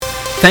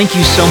Thank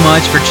you so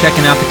much for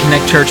checking out the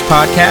Connect Church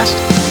podcast.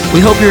 We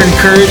hope you're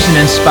encouraged and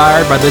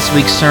inspired by this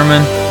week's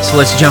sermon. So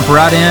let's jump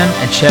right in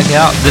and check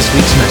out this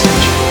week's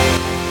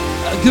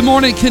message. Good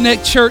morning,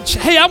 Connect Church.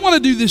 Hey, I want to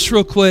do this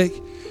real quick.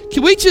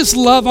 Can we just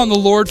love on the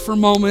Lord for a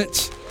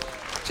moment?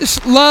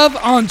 Just love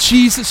on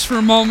Jesus for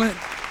a moment.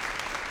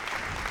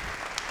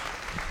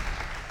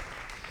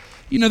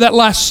 You know, that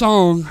last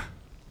song,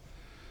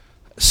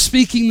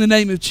 Speaking the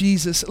Name of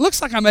Jesus, it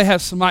looks like I may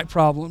have some mic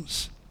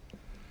problems.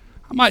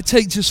 I might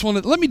take just one.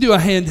 Let me do a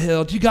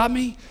handheld. You got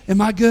me? Am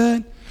I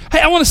good?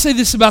 Hey, I want to say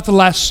this about the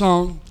last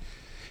song.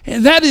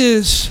 And that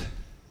is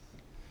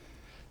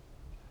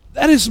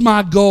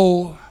my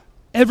goal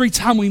every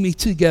time we meet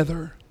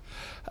together.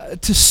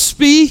 To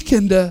speak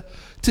and to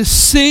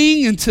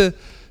sing and to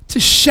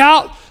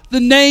shout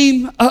the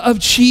name of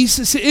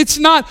Jesus. It's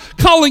not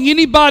calling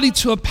anybody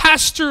to a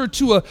pastor or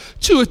to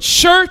a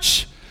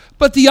church,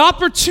 but the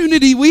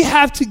opportunity we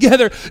have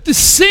together to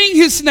sing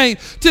His name,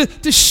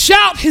 to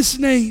shout His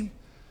name,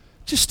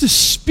 just to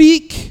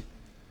speak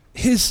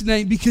His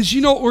name. Because you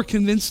know what we're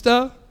convinced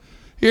of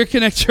here at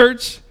Connect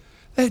Church?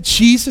 That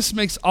Jesus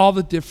makes all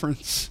the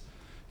difference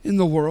in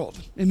the world.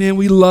 And man,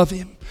 we love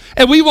Him.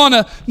 And we want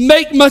to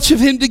make much of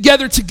Him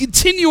together to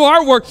continue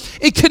our work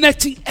in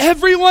connecting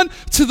everyone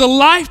to the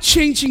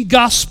life-changing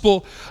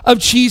gospel of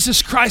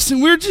Jesus Christ.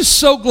 And we're just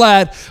so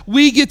glad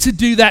we get to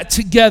do that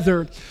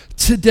together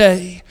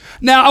today.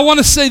 Now, I want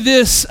to say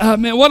this,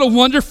 man, what a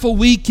wonderful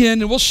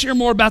weekend, and we'll share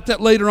more about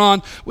that later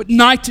on with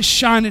Night to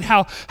Shine and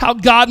how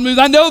God moved.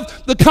 I know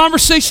the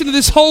conversation of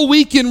this whole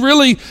weekend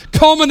really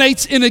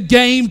culminates in a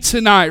game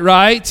tonight,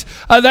 right?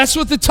 That's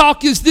what the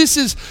talk is. This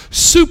is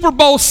Super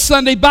Bowl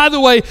Sunday. By the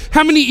way,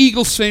 how many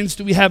Eagles fans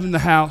do we have in the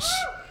house?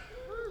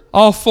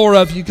 All four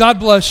of you. God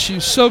bless you.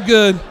 So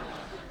good.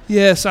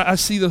 Yes, I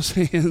see those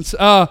hands.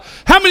 How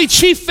many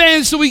Chief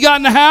fans do we got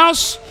in the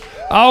house?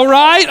 All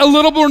right, a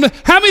little more.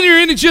 How many are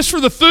in it just for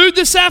the food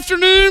this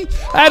afternoon?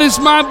 That is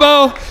my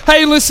bow.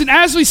 Hey, listen,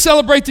 as we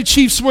celebrate the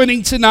Chiefs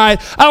winning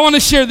tonight, I want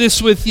to share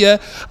this with you.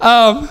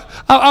 I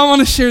want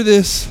to share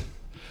this.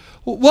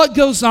 What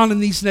goes on in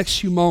these next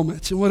few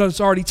moments and what has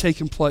already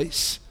taken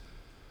place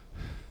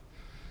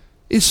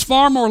is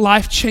far more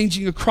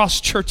life-changing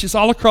across churches,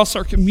 all across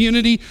our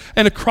community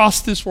and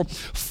across this world.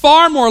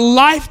 Far more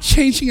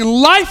life-changing and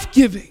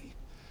life-giving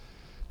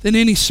than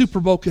any Super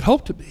Bowl could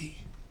hope to be.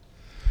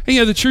 And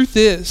you know, the truth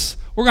is,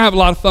 we're going to have a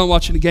lot of fun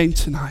watching the game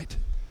tonight.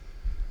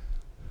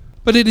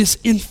 But it is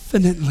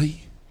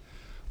infinitely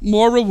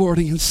more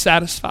rewarding and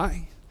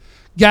satisfying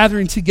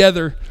gathering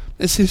together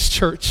as His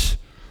church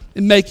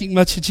and making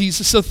much of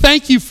Jesus. So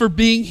thank you for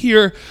being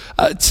here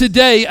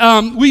today.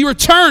 We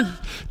return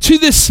to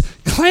this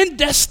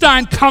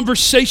clandestine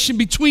conversation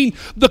between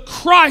the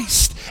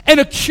Christ and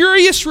a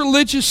curious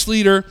religious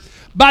leader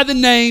by the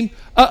name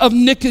of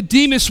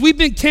Nicodemus. We've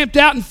been camped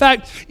out, in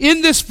fact,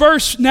 in this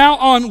verse now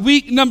on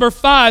week number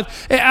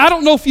 5. And I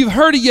don't know if you've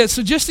heard it yet,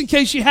 so just in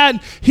case you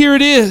hadn't, here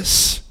it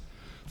is.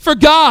 For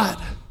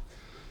God,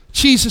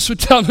 Jesus would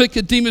tell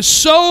Nicodemus,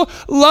 so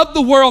loved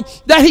the world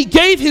that He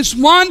gave His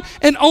one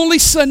and only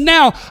Son.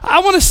 Now, I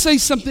want to say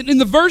something. In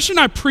the version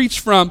I preach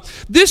from,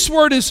 this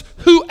word is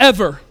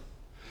whoever.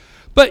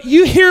 But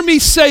you hear me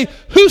say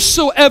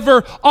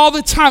whosoever all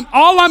the time.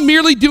 All I'm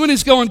merely doing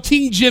is going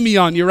King Jimmy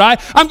on you,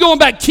 right? I'm going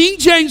back King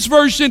James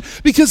Version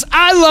because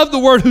I love the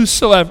word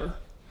whosoever.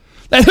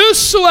 That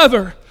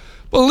whosoever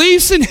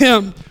believes in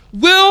Him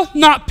will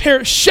not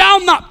perish, shall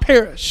not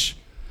perish,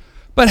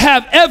 but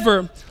have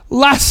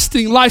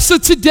everlasting life. So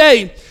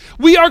today,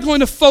 we are going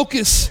to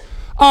focus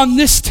on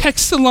this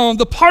text alone.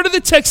 The part of the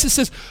text that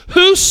says,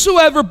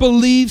 whosoever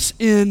believes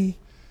in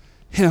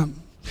Him.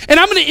 And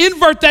I'm going to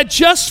invert that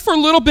just for a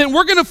little bit.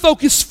 We're going to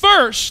focus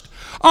first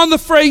on the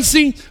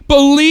phrasing,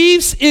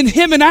 believes in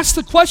Him, and ask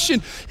the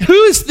question,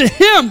 who is the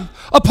Him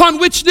upon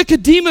which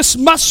Nicodemus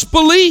must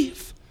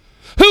believe?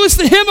 Who is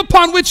the Him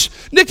upon which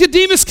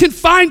Nicodemus can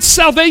find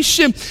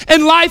salvation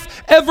and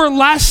life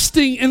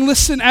everlasting? And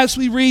listen, as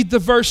we read the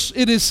verse,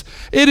 it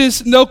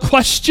is no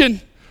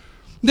question.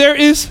 There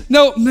is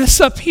no mess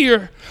up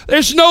here.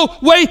 There's no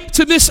way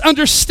to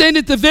misunderstand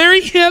it. The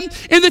very Him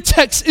in the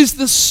text is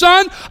the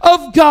Son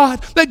of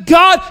God that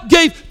God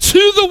gave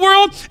to the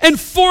world and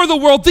for the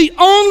world. The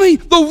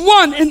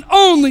one and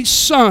only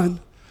Son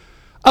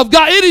of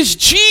God. It is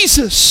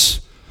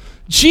Jesus.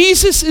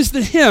 Jesus is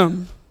the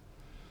Him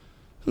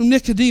whom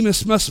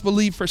Nicodemus must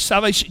believe for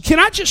salvation. Can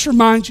I just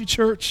remind you,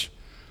 church,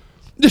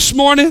 this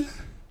morning,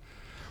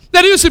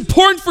 that it was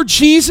important for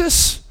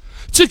Jesus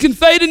to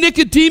convey to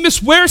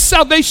Nicodemus where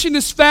salvation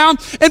is found,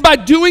 and by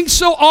doing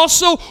so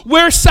also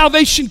where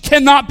salvation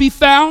cannot be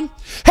found.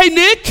 Hey,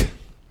 Nick,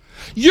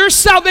 your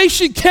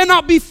salvation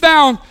cannot be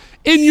found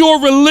in your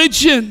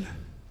religion,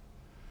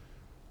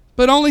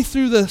 but only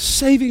through the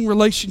saving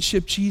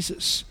relationship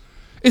Jesus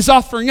is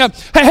offering up.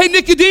 Hey,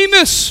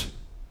 Nicodemus,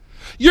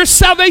 your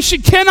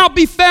salvation cannot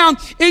be found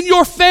in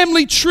your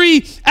family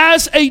tree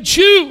as a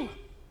Jew,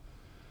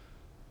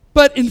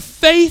 but in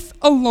faith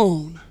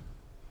alone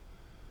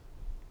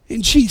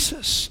in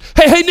Jesus.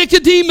 Hey,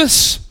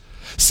 Nicodemus,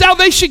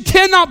 Salvation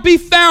cannot be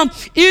found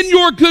in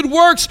your good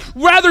works.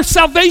 Rather,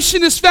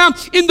 salvation is found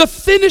in the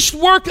finished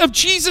work of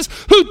Jesus,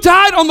 who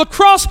died on the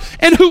cross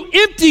and who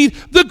emptied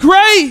the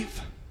grave.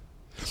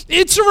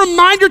 It's a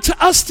reminder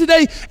to us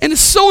today, and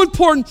it's so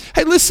important.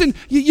 Hey, listen,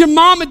 your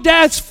mom and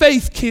dad's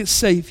faith can't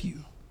save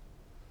you.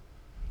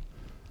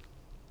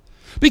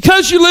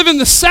 Because you live in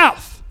the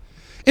South,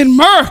 in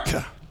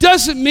America,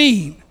 doesn't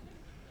mean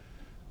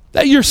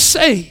that you're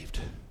saved.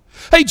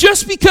 Hey,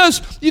 just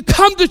because you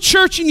come to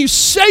church and you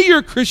say you're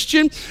a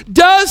Christian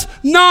does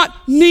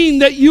not mean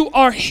that you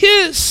are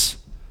His.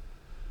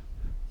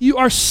 You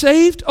are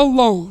saved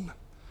alone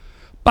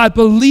by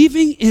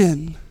believing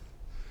in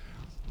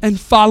and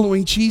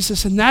following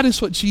Jesus. And that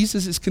is what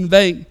Jesus is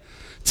conveying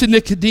to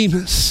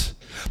Nicodemus.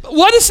 But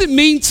what does it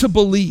mean to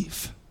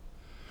believe?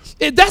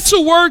 That's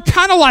a word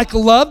kind of like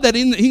love that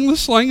in the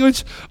English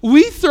language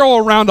we throw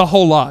around a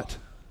whole lot.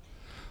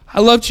 I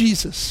love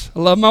Jesus. I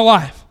love my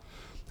wife.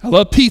 I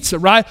love pizza,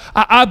 right?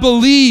 I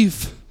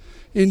believe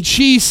in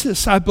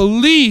Jesus. I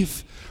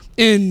believe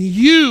in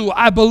you.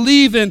 I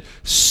believe in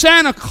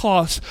Santa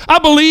Claus. I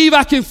believe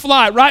I can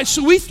fly, right?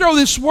 So we throw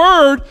this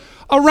word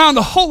around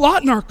a whole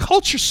lot in our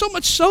culture, so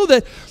much so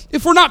that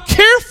if we're not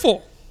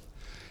careful,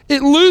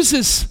 it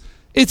loses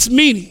its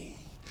meaning.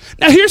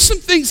 Now, here's some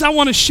things I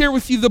want to share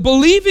with you. The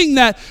believing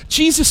that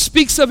Jesus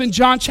speaks of in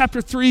John chapter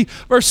 3,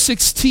 verse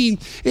 16,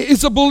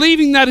 is a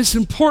believing that is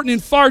important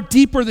and far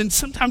deeper than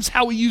sometimes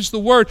how we use the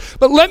word.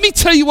 But let me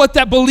tell you what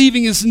that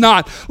believing is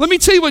not. Let me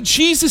tell you what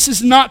Jesus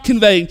is not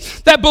conveying.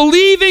 That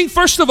believing,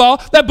 first of all,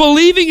 that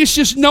believing is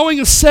just knowing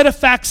a set of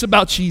facts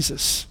about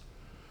Jesus.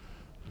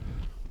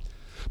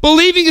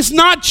 Believing is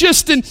not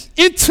just an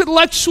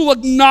intellectual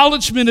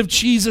acknowledgement of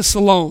Jesus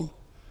alone.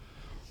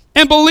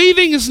 And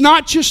believing is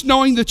not just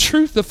knowing the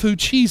truth of who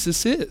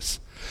Jesus is.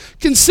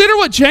 Consider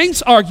what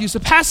James argues, a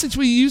passage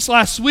we used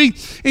last week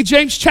in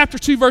James chapter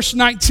 2, verse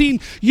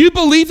 19. You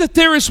believe that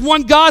there is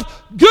one God?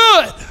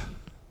 Good.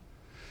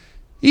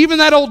 Even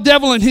that old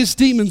devil and his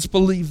demons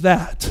believe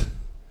that.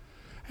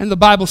 And the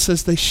Bible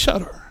says they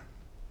shudder.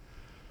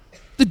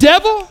 The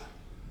devil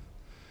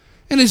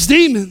and his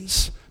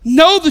demons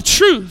know the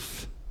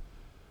truth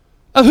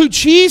of who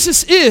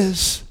Jesus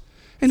is.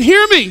 And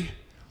hear me,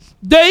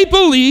 they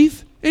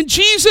believe in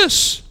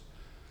Jesus.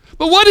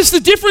 But what is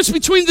the difference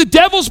between the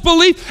devil's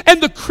belief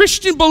and the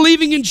Christian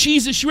believing in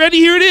Jesus? You ready?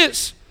 Here it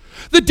is.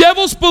 The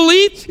devil's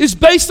belief is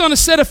based on a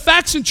set of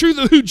facts and truth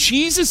of who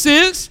Jesus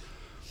is.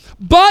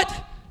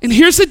 But, and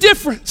here's the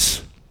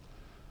difference,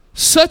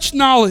 such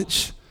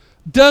knowledge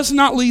does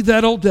not lead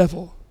that old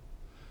devil.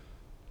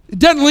 It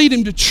doesn't lead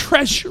him to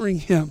treasuring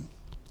him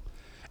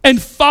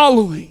and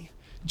following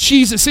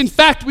Jesus. In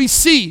fact, we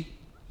see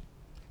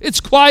it's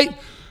quite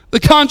the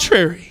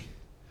contrary.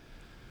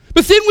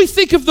 But then we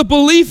think of the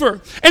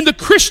believer and the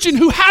Christian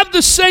who have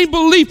the same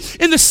belief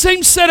in the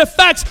same set of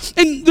facts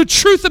and the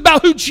truth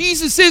about who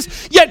Jesus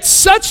is, yet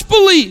such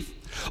belief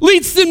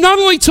leads them not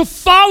only to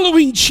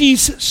following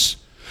Jesus,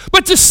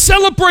 but to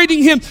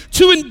celebrating Him,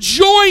 to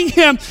enjoying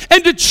Him,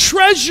 and to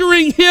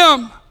treasuring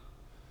Him.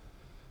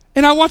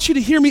 And I want you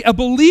to hear me, a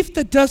belief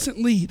that doesn't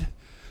lead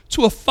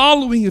to a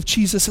following of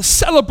Jesus, a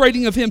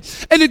celebrating of Him,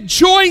 an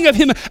enjoying of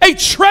Him, a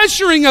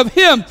treasuring of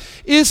Him,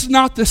 is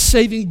not the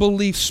saving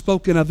belief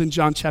spoken of in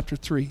John chapter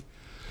 3.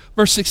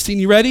 Verse 16,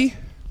 you ready?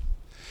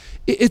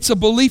 It's a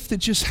belief that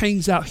just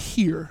hangs out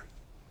here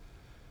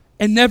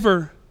and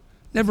never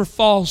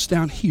falls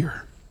down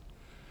here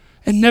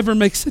and never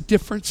makes a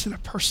difference in a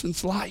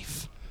person's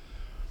life.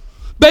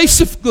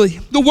 Basically,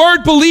 the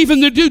word believe in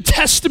the New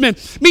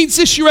Testament means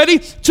this, you ready?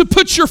 To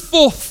put your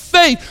full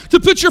faith, to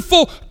put your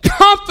full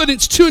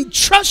confidence, to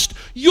entrust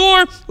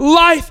your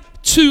life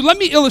to. Let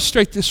me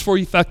illustrate this for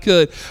you if I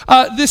could.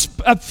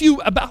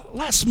 About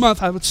last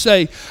month, I would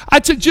say, I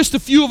took just a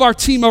few of our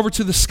team over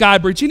to the Sky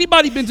Bridge.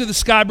 Anybody been to the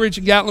Sky Bridge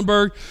in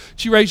Gatlinburg?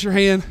 Did you raise your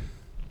hand?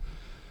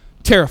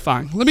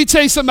 Terrifying. Let me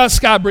tell you something about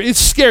Sky Bridge. It's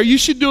scary. You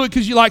should do it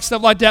because you like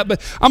stuff like that, but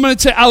I'm going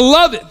to tell you, I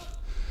love it.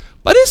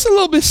 But it's a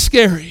little bit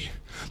scary.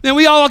 Then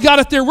we all got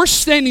up there. We're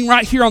standing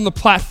right here on the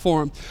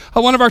platform.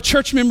 One of our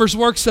church members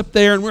works up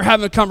there, and we're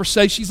having a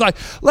conversation. He's like,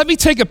 let me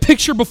take a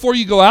picture before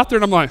you go out there.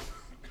 And I'm like,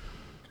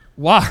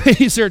 why?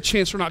 Is there a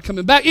chance we're not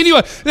coming back?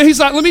 Anyway, and he's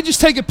like, let me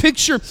just take a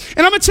picture.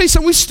 And I'm going to tell you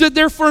something. We stood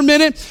there for a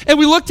minute, and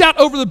we looked out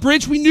over the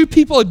bridge. We knew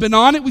people had been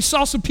on it. We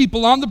saw some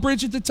people on the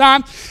bridge at the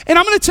time. And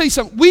I'm going to tell you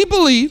something. We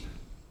believe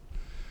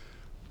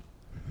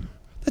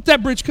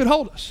that bridge could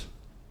hold us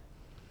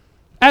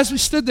as we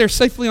stood there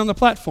safely on the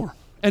platform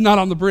and not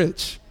on the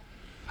bridge.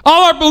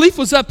 All our belief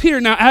was up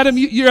here. Now, Adam,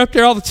 you're up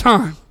there all the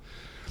time.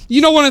 You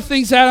know one of the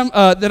things, Adam,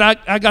 that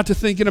I got to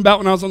thinking about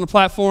when I was on the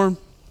platform?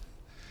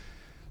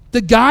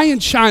 The guy in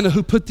China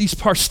who put these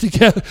parts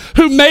together,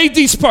 who made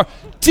these parts,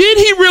 did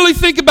he really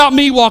think about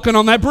me walking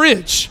on that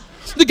bridge?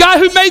 The guy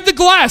who made the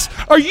glass,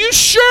 are you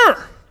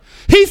sure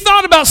he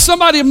thought about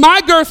somebody of my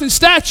girth and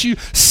stature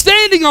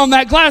standing on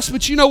that glass?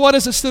 But you know what?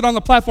 As I stood on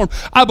the platform,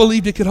 I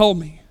believed it could hold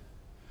me.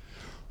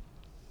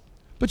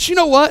 But you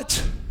know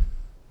what?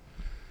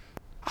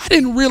 I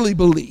didn't really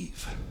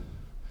believe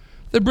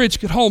the bridge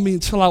could hold me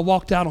until I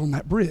walked out on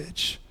that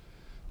bridge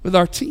with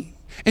our team,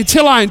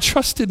 until I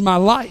entrusted my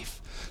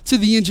life to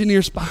the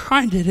engineers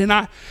behind it. And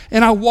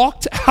I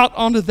walked out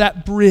onto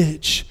that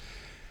bridge,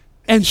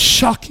 and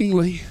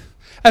shockingly,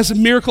 as a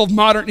miracle of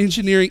modern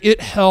engineering, it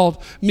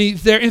held me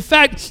there. In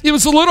fact, it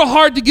was a little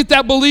hard to get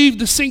that believe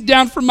to sink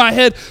down from my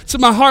head to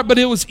my heart, but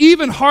it was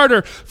even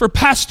harder for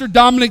Pastor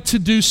Dominic to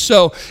do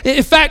so.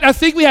 In fact, I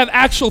think we have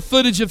actual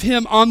footage of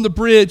him on the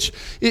bridge,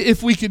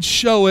 if we could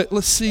show it.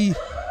 Let's see.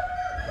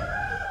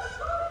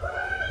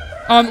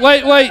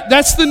 Wait,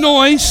 that's the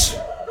noise.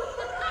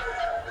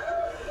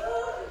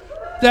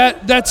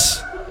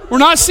 That's we're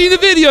not seeing the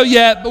video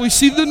yet, but we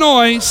see the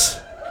noise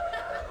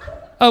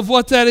of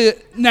what that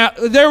is. Now,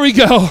 there we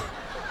go.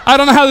 I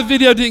don't know how the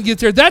video didn't get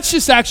there. That's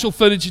just actual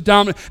footage of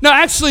Dominic. No,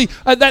 actually,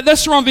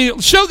 that's the wrong video.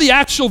 Show the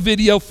actual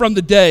video from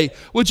the day.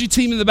 Would you,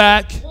 team in the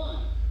back?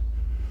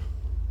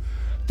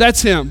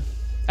 That's him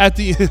at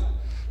the end.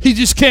 He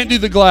just can't do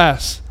the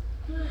glass.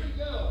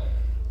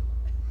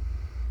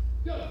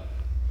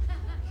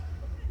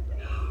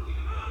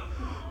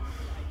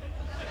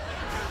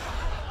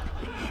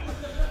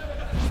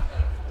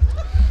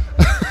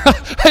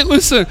 Hey,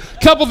 listen,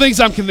 a couple things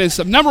I'm convinced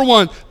of. Number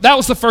one, that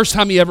was the first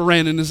time he ever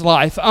ran in his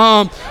life.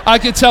 I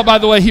could tell by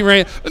the way he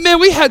ran. But man,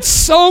 we had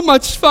so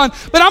much fun.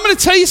 But I'm going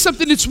to tell you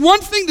something. It's one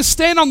thing to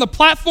stand on the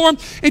platform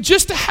and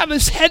just to have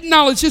this head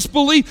knowledge, just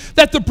believe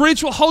that the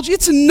bridge will hold you.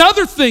 It's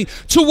another thing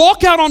to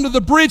walk out onto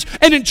the bridge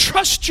and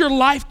entrust your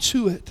life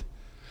to it.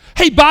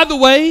 Hey, by the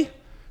way,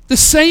 the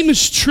same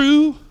is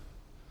true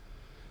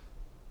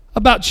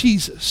about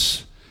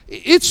Jesus.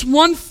 It's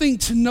one thing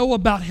to know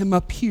about him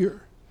up here.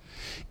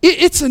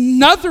 It's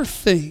another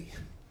thing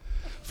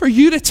for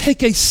you to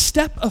take a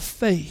step of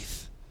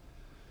faith,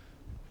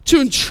 to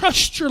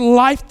entrust your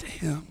life to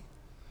him,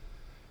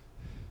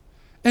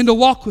 and to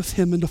walk with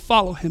him and to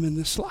follow him in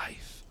this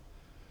life.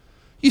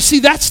 You see,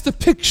 that's the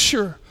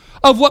picture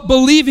of what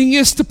believing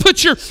is, to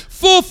put your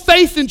full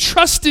faith and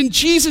trust in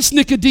Jesus,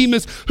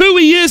 Nicodemus, who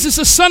he is as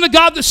the Son of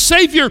God, the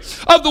Savior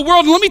of the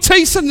world. And let me tell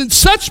you something,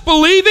 such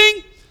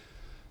believing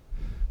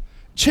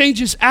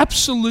changes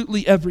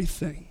absolutely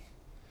everything.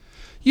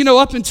 You know,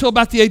 up until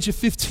about the age of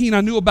 15,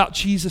 I knew about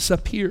Jesus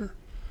up here.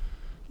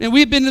 And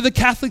we had been to the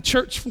Catholic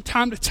Church from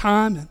time to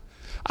time, and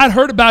I'd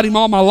heard about him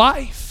all my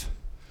life.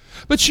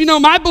 But you know,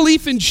 my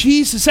belief in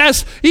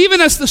Jesus,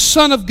 even as the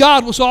Son of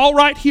God, was all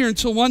right here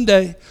until one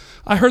day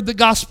I heard the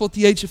gospel at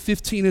the age of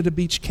 15 at a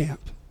beach camp.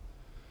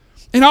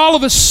 And all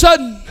of a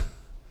sudden,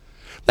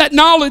 that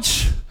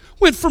knowledge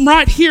went from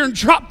right here and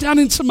dropped down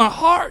into my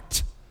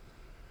heart.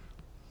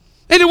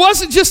 And it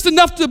wasn't just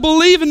enough to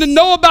believe and to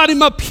know about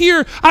him up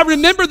here. I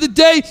remember the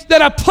day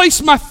that I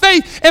placed my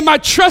faith and my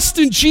trust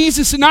in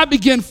Jesus, and I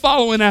began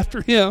following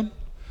after him,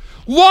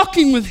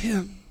 walking with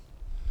him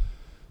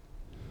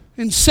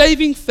in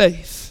saving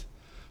faith,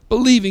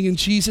 believing in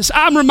Jesus.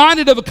 I'm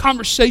reminded of a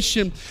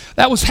conversation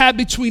that was had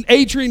between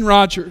Adrian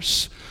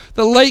Rogers,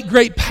 the late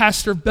great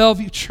pastor of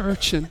Bellevue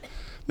Church. And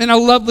man, I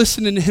love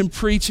listening to him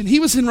preach. And he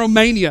was in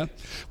Romania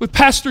with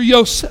Pastor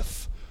Joseph,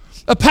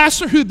 a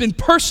pastor who had been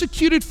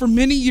persecuted for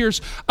many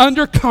years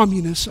under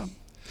communism.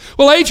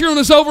 Well, Adrian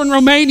was over in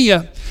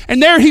Romania,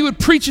 and there he would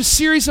preach a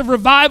series of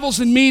revivals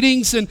and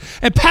meetings, and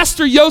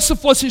Pastor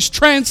Joseph was his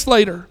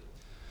translator.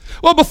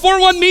 Well, before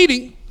one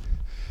meeting,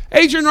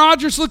 Adrian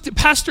Rogers looked at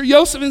Pastor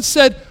Joseph and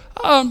said,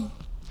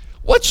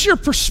 what's your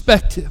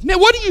perspective? Man,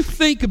 what do you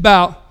think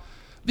about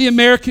the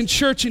American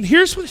church? And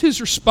here's what his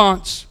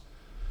response.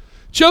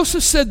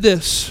 Joseph said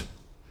this,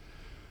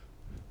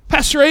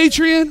 Pastor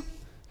Adrian,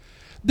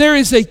 there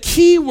is a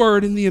key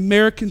word in the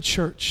American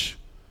church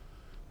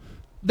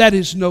that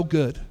is no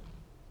good.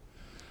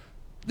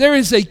 There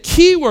is a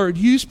key word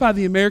used by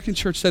the American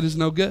church that is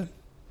no good.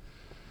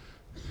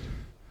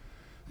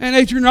 And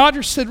Adrian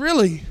Rogers said,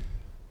 really?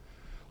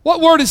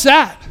 What word is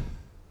that?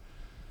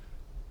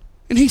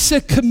 And he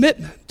said,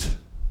 commitment.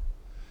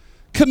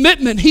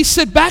 Commitment. He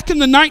said back in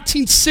the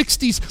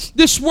 1960s,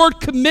 this word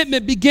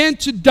commitment began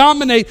to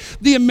dominate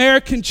the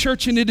American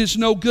church, and it is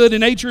no good.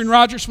 And Adrian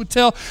Rogers would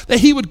tell that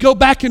he would go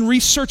back and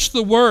research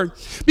the word.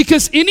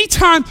 Because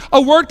anytime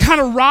a word kind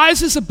of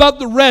rises above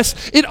the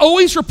rest, it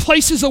always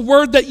replaces a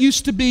word that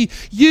used to be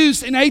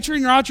used. And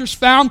Adrian Rogers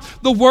found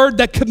the word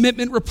that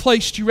commitment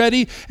replaced. You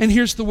ready? And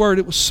here's the word.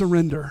 It was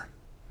surrender.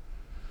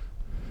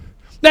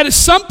 That at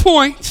some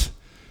point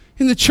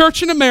in the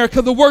church in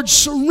America, the word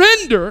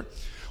surrender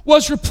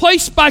was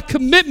replaced by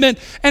commitment,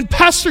 and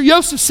Pastor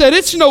Joseph said,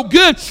 it's no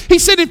good. He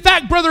said, in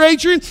fact, Brother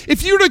Adrian,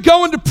 if you were to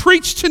go in to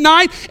preach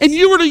tonight and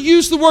you were to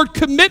use the word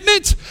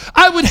commitment,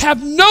 I would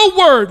have no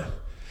word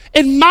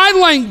in my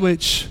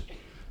language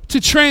to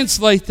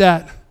translate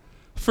that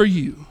for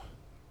you.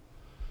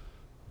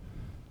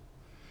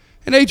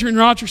 And Adrian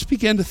Rogers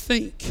began to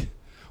think,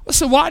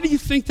 listen, why do you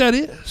think that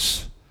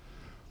is?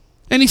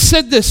 And he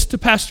said this to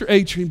Pastor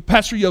Adrian,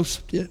 Pastor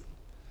Joseph did.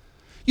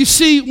 You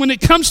see, when it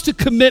comes to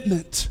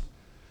commitment,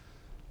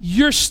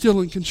 you're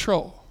still in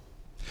control.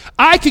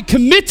 I could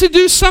commit to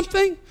do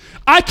something.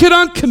 I could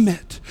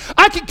uncommit.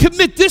 I could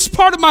commit this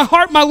part of my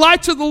heart, my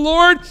life to the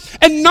Lord,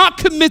 and not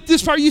commit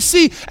this part. You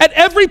see, at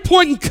every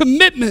point in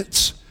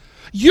commitment,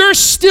 you're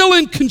still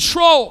in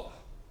control.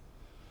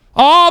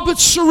 All but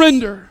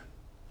surrender.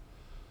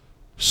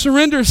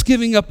 Surrender is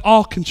giving up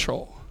all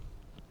control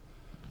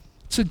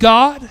to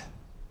God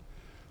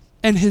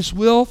and His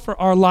will for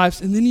our lives.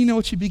 And then you know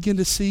what you begin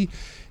to see?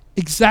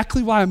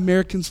 Exactly why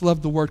Americans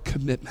love the word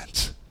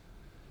commitment.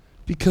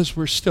 Because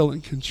we're still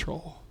in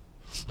control.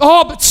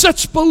 Oh, but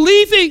such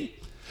believing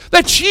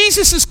that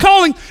Jesus is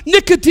calling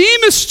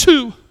Nicodemus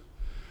to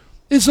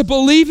is a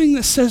believing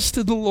that says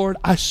to the Lord,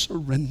 I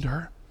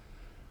surrender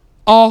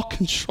all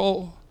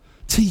control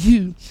to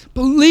you.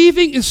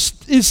 Believing is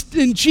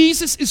in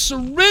Jesus is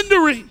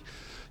surrendering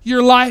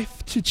your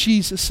life to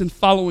Jesus and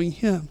following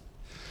Him.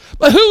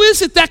 But who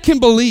is it that can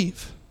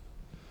believe?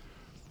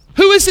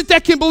 Who is it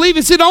that can believe?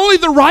 Is it only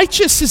the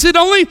righteous? Is it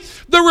only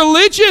the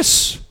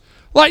religious?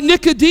 Like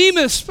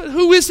Nicodemus, but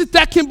who is it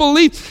that can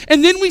believe?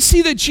 And then we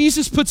see that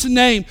Jesus puts a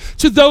name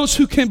to those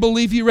who can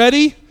believe. You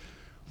ready?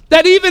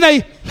 That even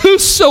a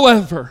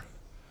whosoever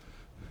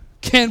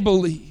can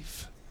believe.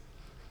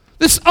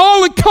 This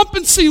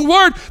all-encompassing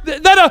word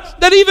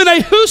that even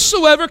a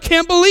whosoever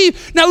can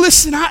believe. Now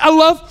listen, I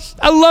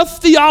love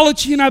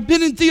theology, and I've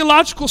been in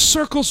theological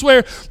circles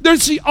where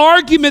there's the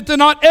argument that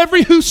not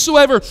every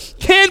whosoever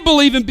can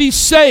believe and be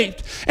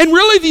saved. And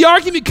really the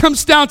argument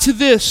comes down to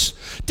this.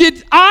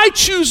 Did I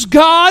choose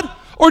God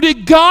or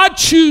did God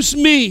choose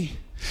me?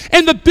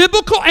 And the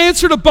biblical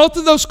answer to both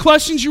of those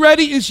questions, you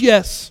ready, is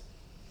yes.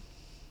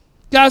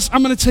 Guys,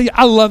 I'm going to tell you,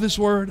 I love His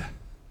Word.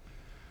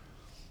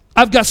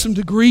 I've got some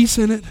degrees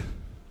in it.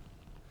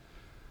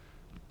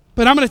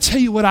 But I'm going to tell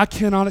you what I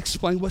cannot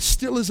explain, what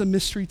still is a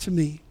mystery to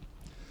me.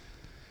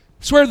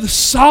 It's where the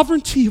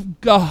sovereignty of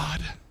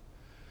God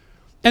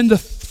and the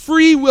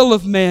free will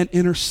of man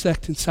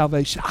intersect in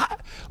salvation.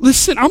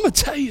 Listen, I'm going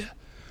to tell you,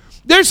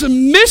 there's a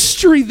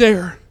mystery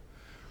there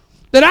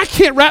that I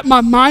can't wrap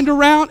my mind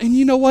around. And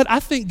you know what? I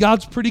think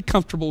God's pretty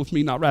comfortable with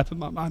me not wrapping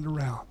my mind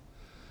around.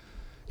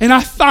 And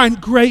I find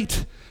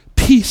great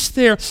peace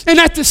there. And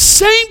at the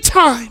same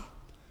time,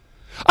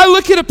 I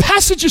look at a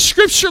passage of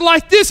Scripture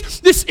like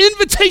this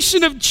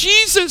invitation of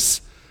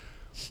Jesus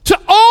to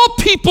all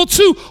people,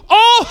 to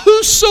all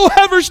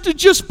whosoever's to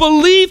just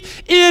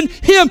believe in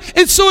Him.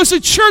 And so as a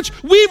church,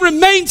 we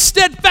remain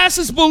steadfast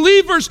as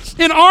believers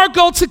in our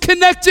goal to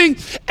connecting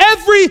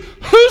every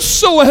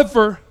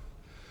whosoever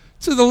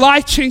to the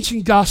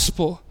life-changing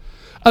gospel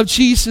of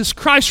Jesus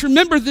Christ.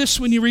 Remember this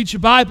when you read your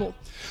Bible.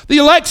 The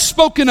elect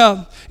spoken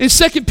of in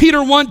 2 Peter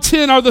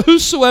 1:10 are the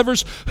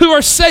whosoevers who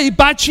are saved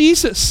by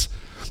Jesus.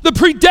 The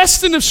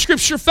predestined of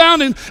Scripture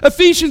found in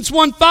Ephesians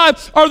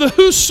 1:5 are the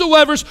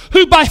whosoevers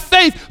who by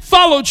faith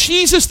follow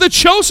Jesus. The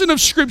chosen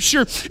of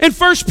Scripture in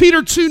 1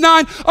 Peter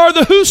 2:9 are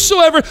the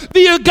whosoever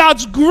via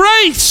God's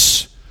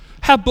grace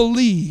have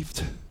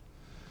believed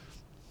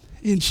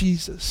in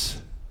Jesus.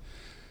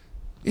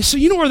 And so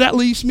you know where that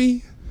leaves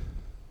me?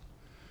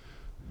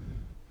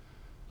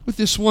 With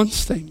this one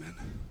statement.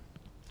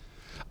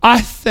 I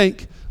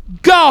thank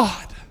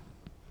God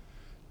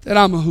that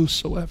I'm a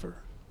whosoever.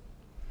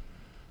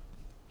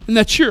 And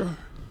that you're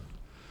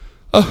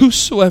a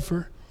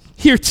whosoever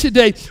here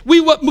today.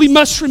 We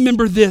must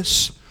remember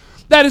this,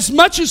 that as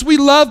much as we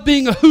love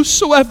being a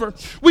whosoever,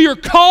 we are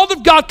called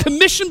of God,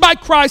 commissioned by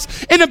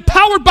Christ, and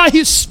empowered by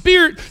His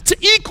Spirit to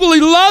equally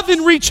love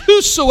and reach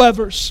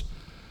whosoevers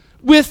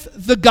with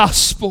the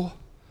gospel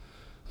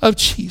of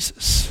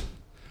Jesus.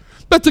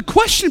 But the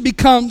question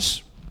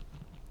becomes,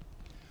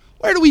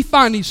 where do we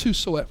find these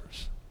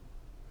whosoevers?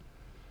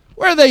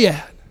 Where are they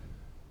at?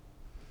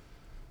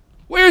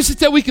 Where is it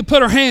that we can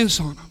put our hands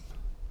on them?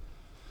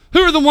 Who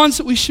are the ones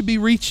that we should be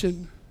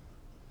reaching?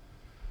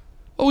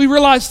 Well, we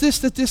realize this,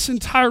 that this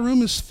entire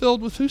room is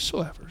filled with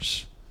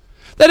whosoevers.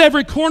 That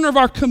every corner of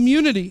our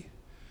community,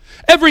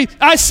 every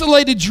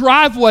isolated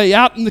driveway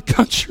out in the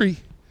country,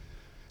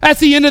 at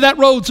the end of that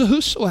road's a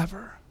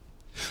whosoever.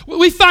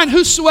 We find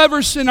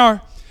whosoevers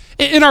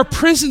in our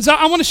prisons.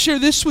 I want to share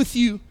this with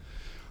you.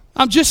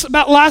 Just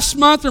about last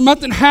month or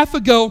month and a half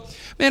ago,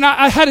 man,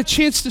 I had a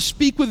chance to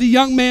speak with a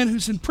young man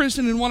who's in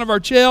prison in one of our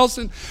jails.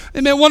 And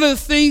man, one of the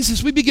things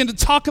as we began to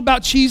talk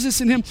about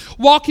Jesus and him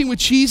walking with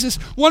Jesus,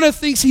 one of the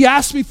things he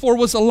asked me for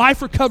was a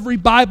Life Recovery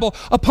Bible,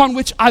 upon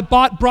which I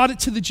brought it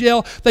to the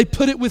jail. They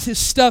put it with his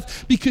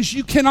stuff, because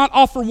you cannot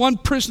offer one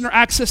prisoner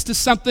access to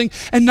something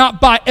and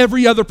not buy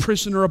every other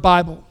prisoner a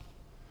Bible.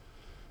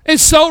 And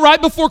so right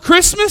before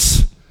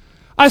Christmas,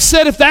 I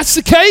said, if that's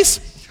the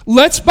case,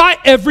 let's buy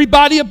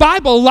everybody a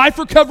Bible, a Life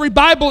Recovery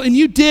Bible. And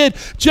you did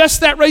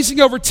just that,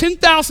 raising over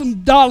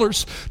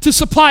 $10,000 to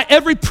supply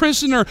every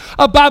prisoner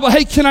a Bible.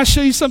 Hey, can I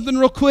show you something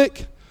real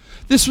quick?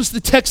 This was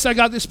the text I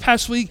got this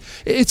past week.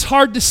 It's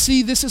hard to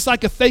see. This is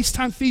like a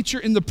FaceTime feature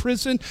in the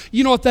prison.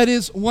 You know what that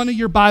is? One of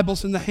your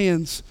Bibles in the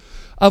hands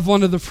of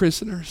one of the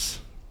prisoners.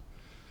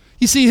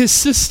 You see, his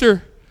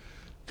sister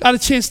got a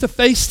chance to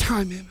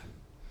FaceTime him.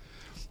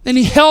 And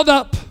he held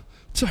up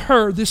to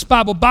her this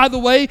Bible. By the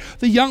way,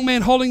 the young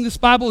man holding this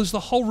Bible is the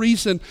whole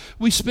reason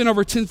we spent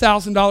over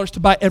 $10,000 to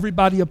buy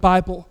everybody a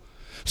Bible,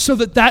 so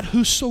that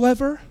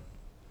whosoever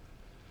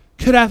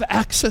could have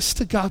access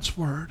to God's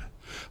Word.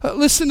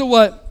 Listen to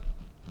what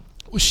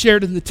was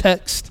shared in the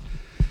text.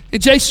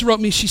 And Jason wrote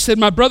me, she said,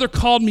 my brother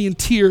called me in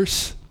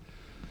tears,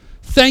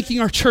 thanking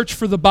our church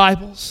for the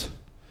Bibles.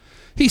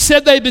 He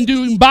said they've been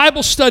doing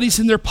Bible studies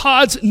in their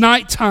pods at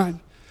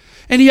nighttime.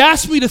 And he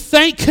asked me to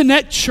thank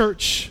Connect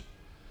Church.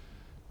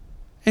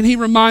 And he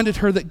reminded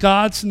her that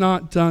God's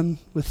not done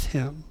with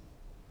him.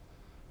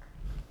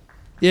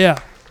 Yeah.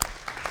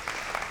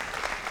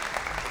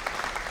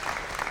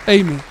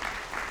 Amen.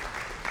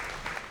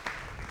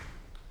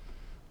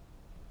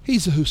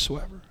 He's a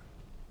whosoever.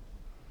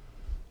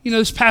 You know,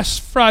 this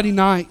past Friday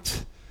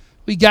night,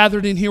 we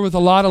gathered in here with a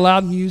lot of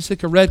loud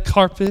music, a red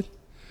carpet.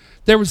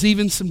 There was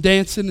even some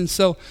dancing, and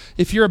so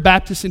if you're a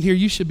Baptist in here,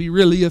 you should be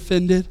really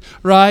offended,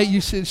 right?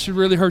 It should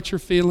really hurt your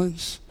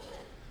feelings.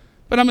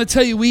 But I'm going to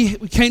tell you, we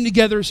came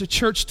together as a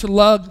church to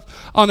love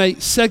on a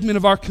segment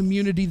of our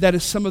community that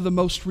is some of the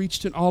most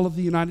reached in all of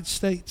the United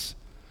States.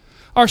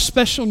 Our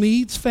special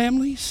needs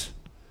families.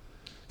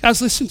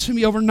 Guys, listen to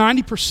me. Over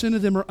 90%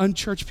 of them are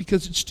unchurched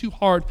because it's too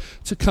hard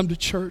to come to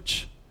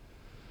church.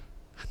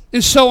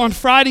 And so on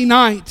Friday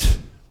night,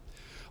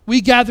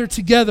 we gathered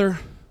together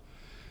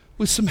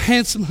with some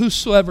handsome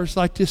whosoevers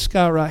like this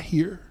guy right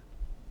here,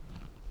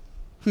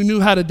 who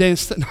knew how to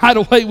dance the night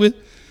away with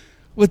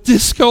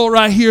this girl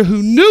right here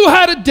who knew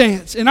how to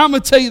dance. And I'm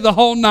going to tell you, the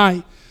whole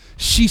night,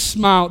 she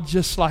smiled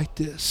just like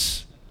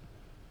this.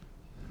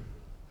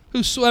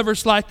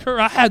 Whosoever's like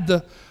her, I had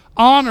the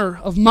honor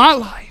of my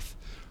life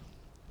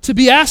to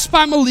be asked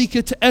by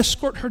Malika to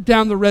escort her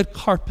down the red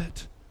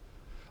carpet.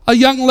 A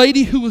young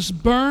lady who was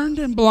burned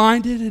and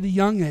blinded at a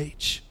young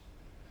age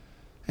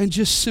and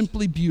just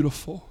simply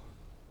beautiful.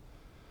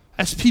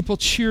 As people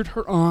cheered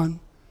her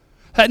on.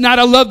 That night,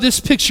 I love this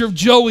picture of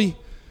Joey.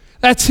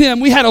 That's him.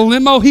 We had a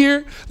limo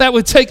here that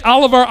would take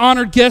all of our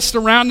honored guests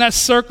around that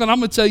circle. And I'm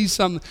going to tell you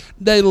something.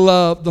 They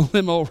love the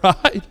limo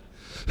ride.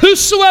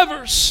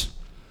 Whosoever's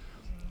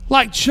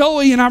like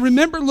Joey. And I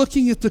remember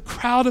looking at the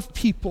crowd of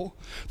people,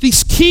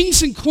 these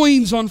kings and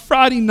queens on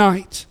Friday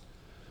night,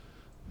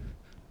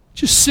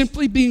 just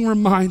simply being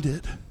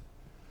reminded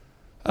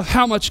of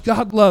how much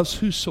God loves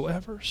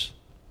whosoever's.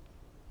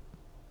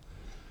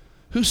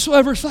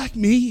 Whosoever's like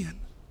me, and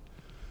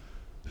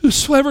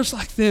whosoever's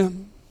like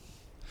them.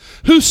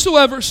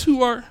 Whosoever's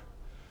who are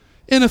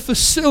in a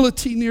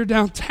facility near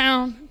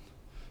downtown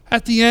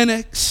at the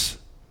annex.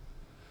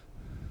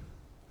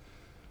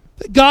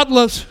 That God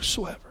loves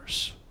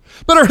whosoever's.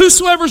 But are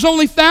whosoever's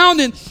only found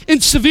in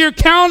Sevier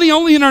County,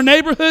 only in our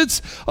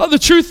neighborhoods? Oh, the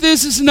truth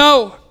is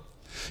no.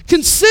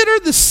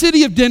 Consider the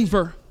city of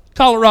Denver,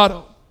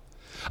 Colorado.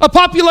 A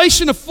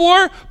population of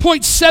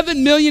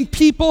 4.7 million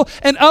people,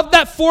 and of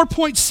that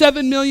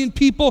 4.7 million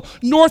people,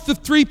 north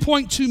of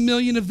 3.2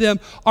 million of them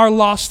are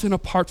lost and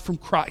apart from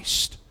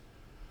Christ.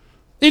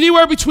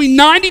 Anywhere between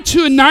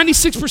 92 and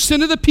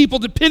 96% of the people,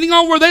 depending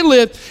on where they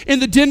live in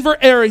the Denver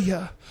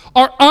area,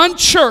 are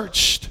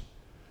unchurched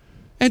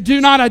and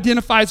do not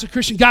identify as a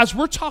Christian. Guys,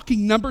 we're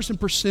talking numbers and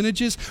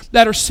percentages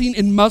that are seen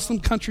in Muslim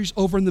countries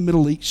over in the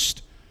Middle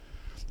East.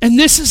 And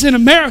this is in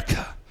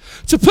America.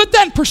 To put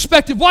that in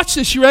perspective, watch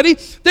this, you ready?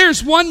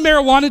 There's one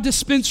marijuana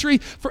dispensary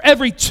for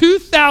every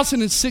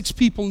 2,006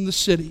 people in the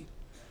city.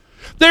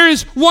 There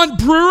is one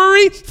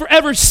brewery for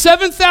every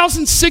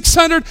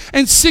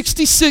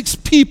 7,666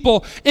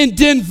 people in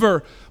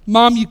Denver.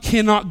 Mom, you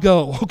cannot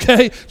go,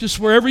 okay? Just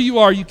wherever you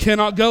are, you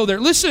cannot go there.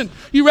 Listen,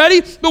 you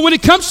ready? But when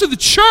it comes to the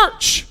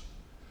church,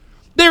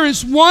 there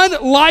is one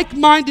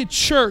like-minded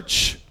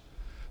church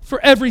for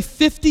every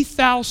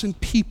 50,000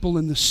 people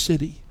in the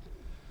city.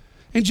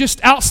 And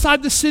just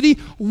outside the city,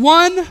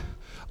 one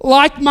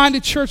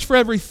like-minded church for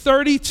every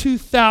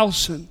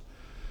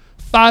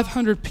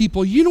 32,500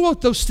 people. You know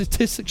what those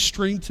statistics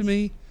scream to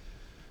me?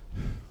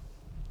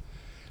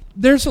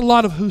 There's a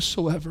lot of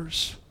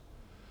whosoevers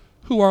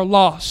who are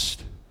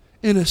lost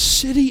in a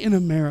city in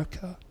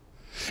America.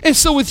 And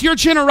so with your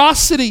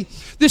generosity,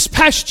 this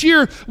past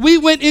year, we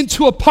went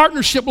into a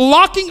partnership,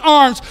 locking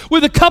arms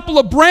with a couple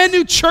of brand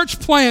new church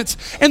plants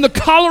in the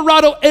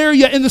Colorado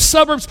area, in the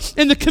suburbs,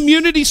 in the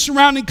community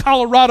surrounding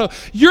Colorado.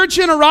 Your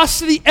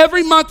generosity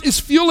every month is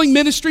fueling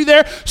ministry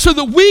there so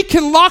that we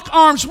can lock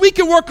arms, we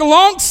can work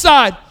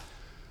alongside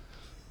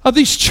of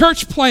these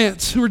church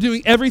plants who are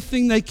doing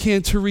everything they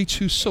can to reach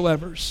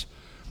whosoever's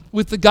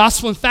with the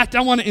gospel. In fact,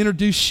 I want to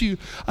introduce you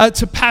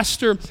to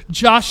Pastor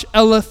Josh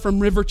Ella from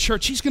River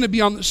Church. He's going to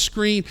be on the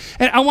screen.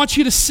 And I want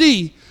you to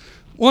see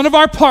one of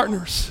our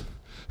partners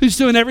who's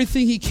doing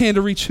everything he can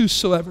to reach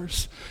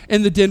whosoever's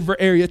in the Denver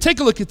area. Take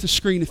a look at the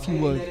screen if you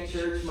would. Hey,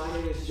 Church. My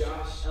name is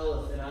Josh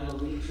Ella, and I'm the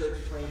lead church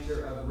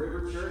planter of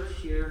River Church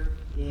here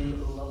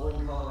in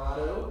Loveland,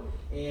 Colorado.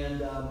 And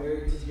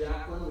married to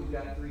Jacqueline. We've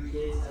got 3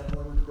 kids,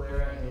 Evelyn,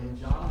 Clara, and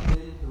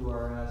Jonathan, who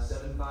are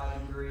 7, 5,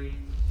 and 3.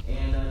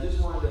 And I just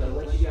wanted to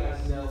let you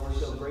guys know we're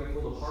so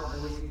grateful to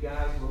partner with you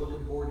guys. We're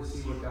looking forward to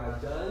see what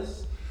God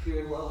does.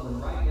 here in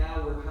Loveland. Right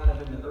now, we're kind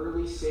of in the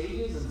early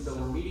stages, and so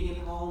we're meeting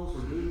in homes,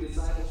 we're doing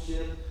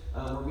discipleship,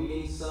 we're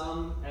meeting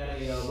some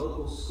at a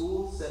local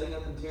school, setting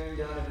up and tearing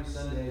down every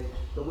Sunday.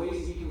 The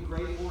ways that you can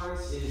pray for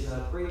us is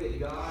pray that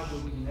God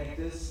would connect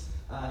us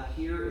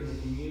here in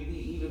the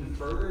community even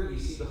further. You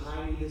see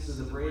behind me, this is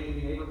a brand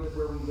new neighborhood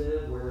where we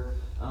live, where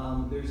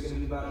there's going to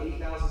be about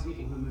 8,000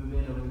 people who move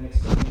in over the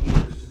next couple of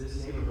years to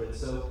this neighborhood.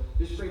 So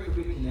just pray for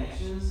good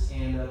connections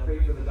and pray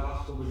for the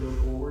gospel to go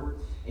forward,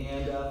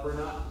 and for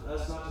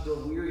us not to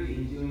grow weary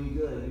in doing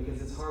good,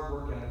 because it's hard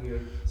work out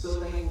here. So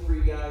thankful for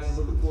you guys, and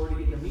looking forward to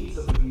getting to meet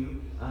some of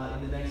you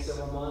in the next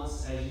several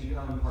months as you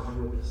come and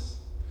partner with us.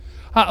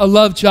 I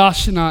love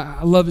Josh, and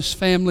I love his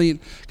family, and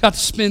got to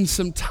spend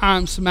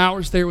some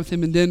hours there with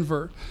him in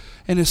Denver,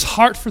 and his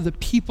heart for the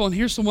people. And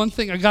here's the one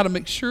thing I got to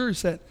make sure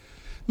is that,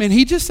 man,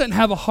 he just doesn't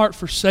have a heart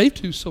for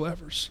saved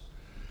whosoevers,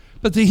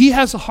 but that he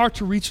has a heart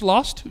to reach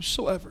lost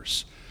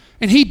whosoevers.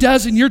 And he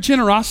does, and your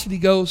generosity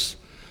goes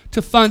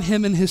to fund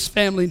him and his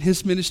family and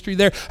his ministry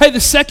there. Hey, the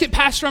second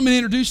pastor I'm going to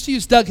introduce to you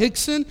is Doug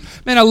Hickson.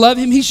 Man, I love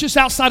him. He's just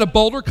outside of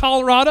Boulder,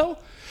 Colorado,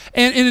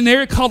 and in an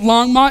area called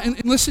Longmont.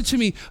 And listen to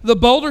me, the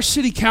Boulder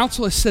City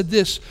Council has said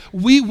this: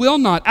 we will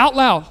not, out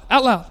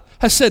loud,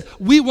 has said,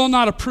 we will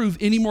not approve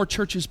any more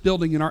churches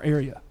building in our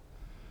area.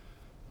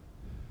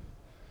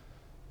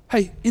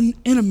 Hey, in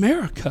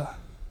America,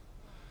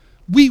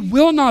 we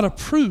will not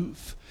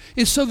approve.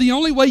 And so the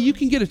only way you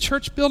can get a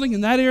church building in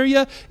that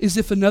area is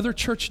if another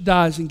church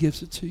dies and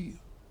gives it to you.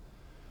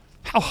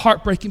 How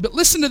heartbreaking. But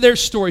listen to their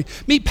story.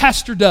 Meet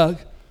Pastor Doug,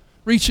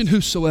 reaching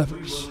whosoever.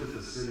 We looked at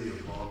the city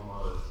of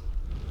Longmont.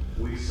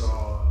 We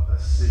saw a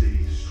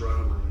city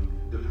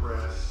struggling,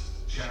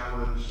 depressed,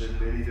 challenged in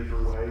many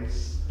different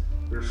ways.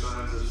 There are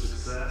signs of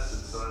success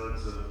and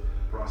signs of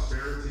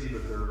prosperity,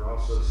 but there are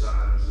also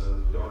signs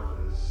of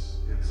darkness.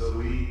 And so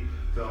we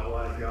felt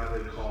like God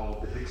had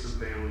called the Hickson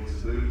family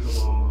to move to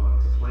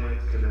Longmont, to plant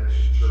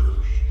Connection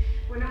Church.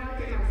 When I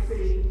look at my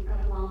city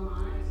of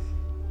Longmont,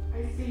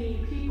 I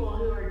see people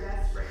who are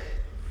desperate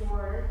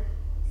for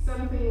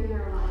something in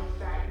their life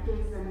that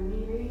gives them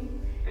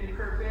meaning and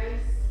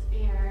purpose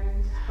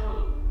and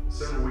hope.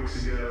 Several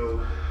weeks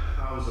ago,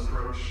 I was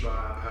approached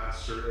by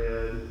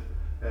Pastor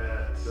Ed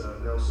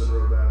at Nelson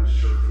Road Baptist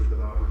Church with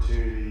an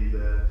opportunity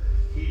that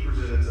he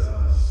presented to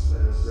us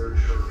as their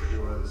church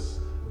was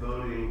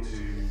voting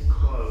to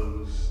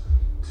close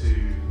to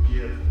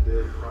give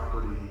their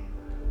property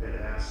and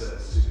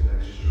assets to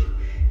Connection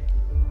Church.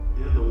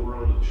 In the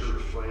world of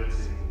church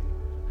planting,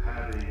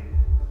 having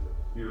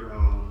your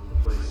own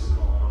place to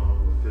call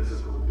home, a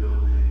physical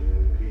building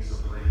and a piece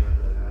of land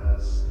that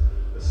has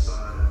a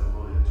sign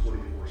on it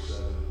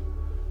 24/7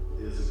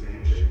 is a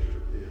game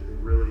changer. It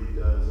really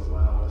does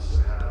allow us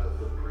to have a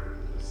footprint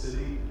in the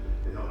city.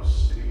 It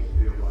helps people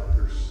feel like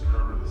there's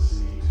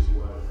permanency to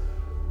what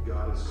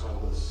God has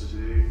called us to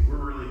do. We're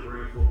really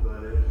grateful,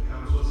 but it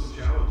comes with some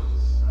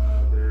challenges.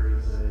 There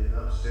is an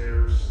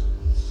upstairs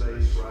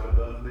space right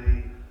above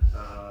me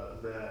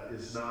that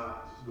is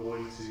not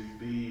going to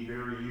be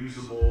very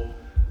usable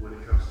when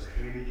it comes to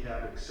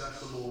handicap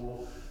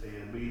accessible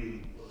and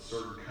meeting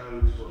certain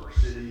codes for our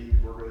city.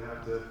 We're going to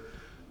have to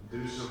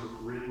do some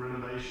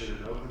renovation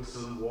and open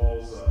some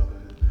walls up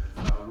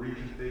and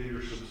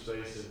reconfigure some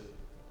space.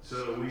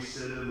 So we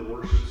sit in the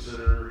worship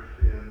center,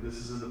 and this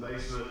is in the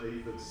basement,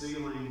 8-foot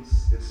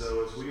ceilings. And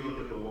so as we look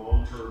at the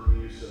long-term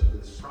use of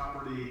this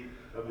property,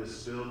 of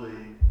this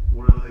building,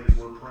 one of the things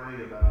we're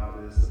praying about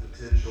is the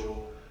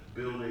potential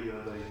building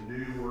of a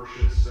new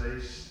worship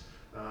space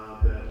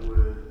that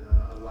would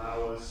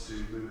allow us to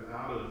move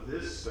out of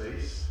this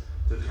space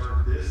to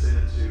turn this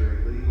into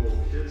a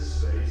legal kids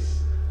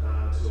space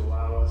to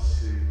allow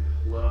us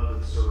to love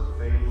and serve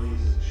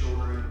families and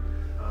children.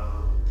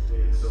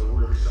 And so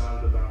we're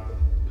excited about the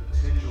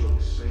potential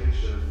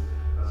expansion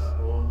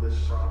on this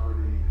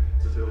property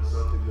to build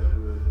something that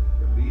would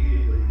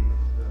immediately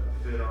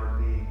fit our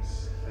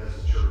needs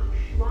as a church.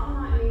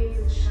 Longmont needs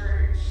a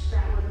church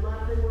that would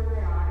love them where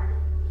they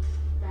are,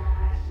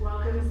 that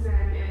welcomes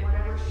them in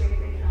whatever state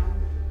they come,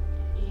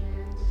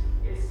 and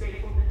is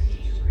faithful to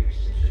teach and preach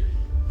the truth.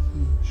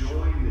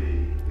 Join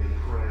me in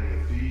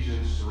praying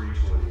Ephesians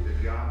 3:20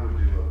 that God would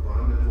do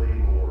abundantly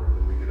more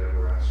than we could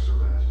ever ask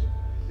or imagine.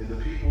 And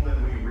the people that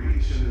we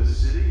reach in this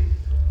city,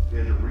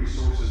 and the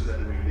resources that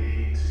we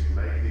need to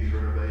make these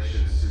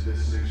renovations to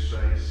this new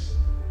space.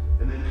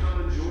 And then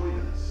come and join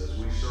us as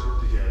we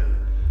serve together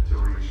to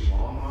reach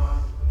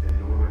Longmont and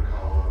Northern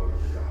Colorado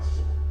with the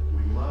gospel.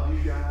 We love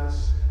you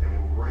guys, and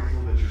we're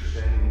grateful that you're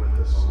standing with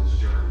us on this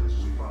journey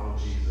as we follow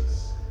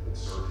Jesus and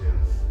serve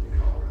him in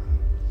Colorado.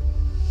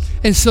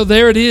 And so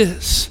there it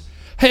is.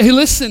 Hey,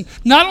 listen,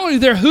 not only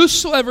there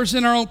whosoever's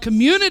in our own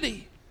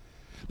community,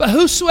 but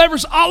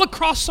whosoever's all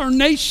across our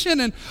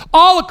nation and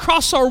all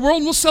across our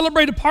world. We'll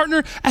celebrate a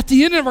partner at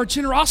the end of our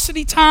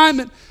generosity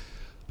time.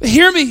 But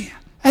hear me,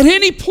 at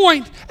any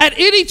point, at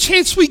any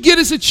chance we get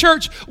as a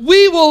church,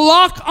 we will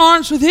lock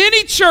arms with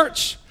any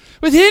church,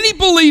 with any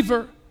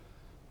believer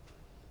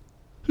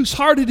whose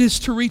heart it is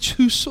to reach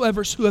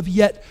whosoever who have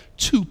yet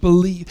to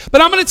believe.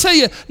 But I'm going to tell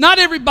you, not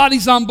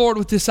everybody's on board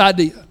with this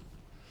idea.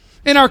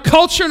 In our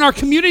culture, in our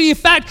community, in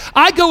fact,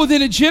 I go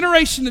within a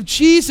generation of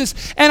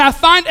Jesus and I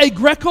find a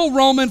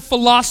Greco-Roman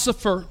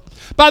philosopher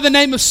by the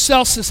name of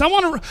Celsus. I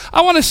want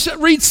to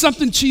read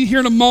something to you here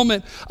in a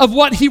moment of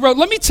what he wrote.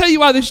 Let me tell you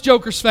why this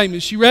joker's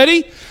famous. You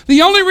ready?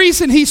 The only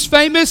reason he's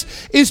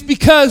famous is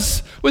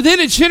because within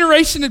a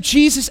generation of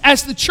Jesus,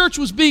 as the church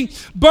was being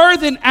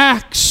birthed in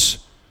Acts,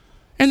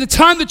 and the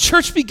time the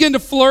church began to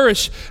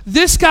flourish,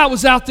 this guy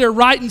was out there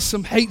writing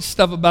some hate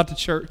stuff about the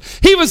church.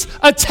 He was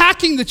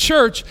attacking the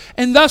church,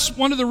 and thus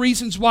one of the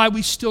reasons why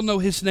we still know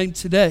his name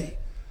today.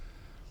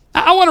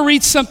 I want to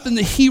read something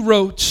that he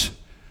wrote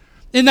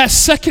in that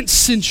 2nd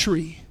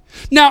century.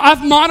 Now,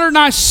 I've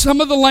modernized some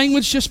of the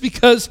language just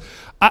because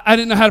I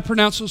didn't know how to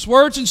pronounce those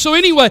words. And so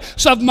anyway,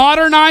 I've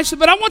modernized it,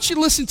 but I want you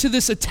to listen to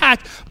this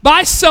attack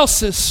by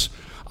Celsus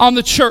on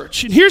the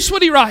church. And here's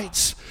what he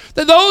writes,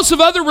 that those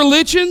of other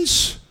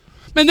religions,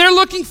 and they're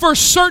looking for a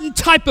certain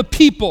type of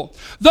people.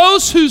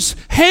 Those whose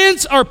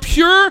hands are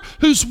pure,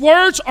 whose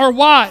words are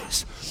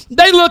wise.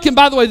 They look, and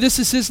by the way, this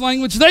is his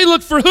language, they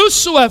look for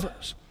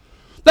whosoever's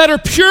that are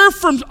pure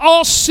from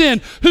all sin,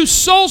 whose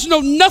souls know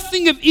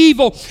nothing of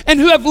evil,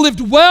 and who have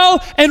lived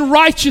well and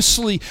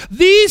righteously.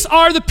 These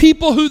are the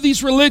people who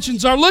these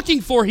religions are looking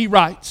for, he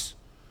writes.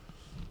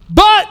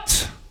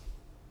 But,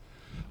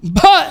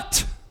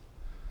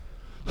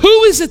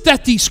 who is it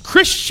that these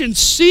Christians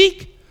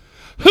seek?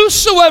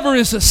 Whosoever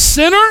is a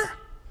sinner,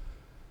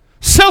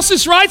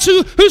 Celsus writes,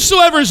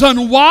 whosoever is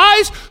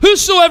unwise,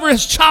 whosoever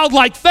has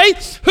childlike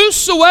faith,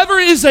 whosoever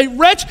is a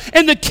wretch,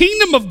 and the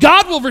kingdom of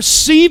God will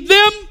receive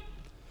them.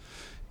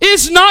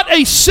 Is not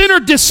a sinner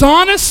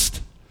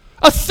dishonest,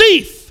 a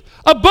thief,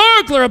 a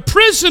burglar, a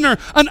prisoner,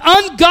 an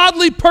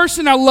ungodly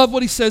person? I love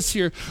what he says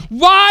here.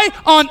 Why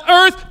on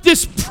earth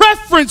this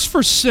preference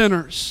for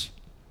sinners?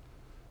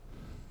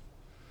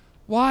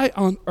 Why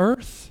on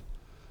earth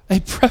a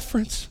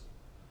preference?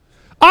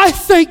 I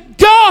thank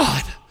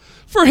God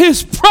for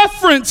his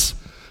preference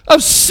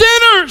of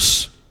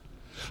sinners.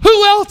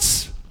 Who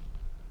else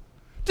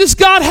does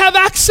God have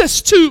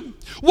access to?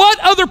 What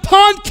other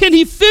pond can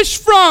he fish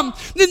from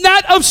than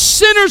that of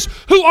sinners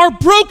who are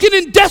broken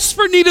and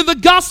desperate need of the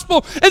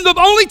gospel, and the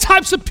only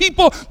types of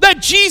people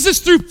that Jesus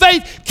through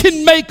faith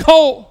can make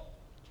whole?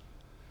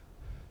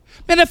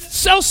 Man, if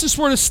Celsus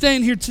were to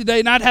stand here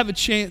today and I'd have a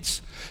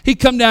chance, he'd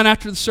come down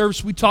after the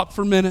service, we'd talk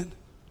for a minute.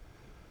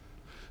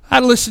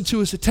 I'd listen to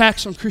his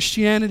attacks on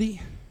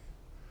Christianity.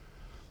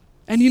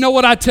 And you know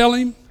what I'd tell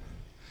him?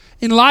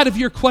 In light of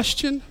your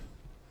question,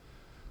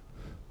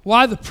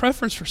 why the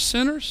preference for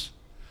sinners?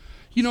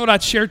 You know what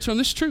I'd share to him?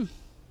 This is true.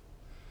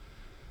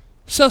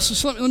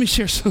 Celsus, let me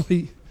share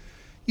something.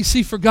 You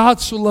see, for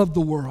God so loved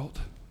the world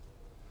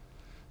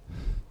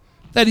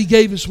that he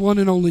gave his one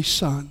and only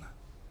Son,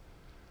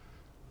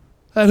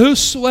 that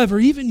whosoever,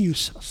 even you,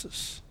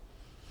 Celsus,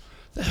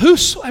 that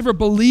whosoever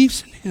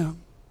believes in him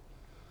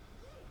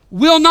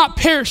will not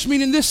perish,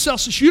 meaning this,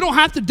 Celsus, you don't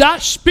have to die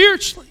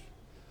spiritually,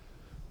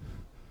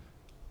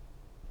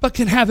 but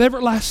can have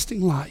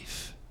everlasting life.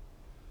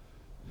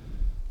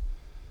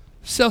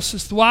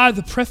 Celsus, why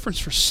the preference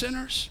for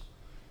sinners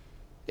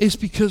is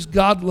because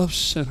God loves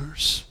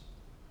sinners.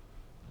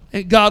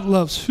 And God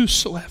loves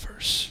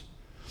whosoever's.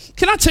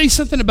 Can I tell you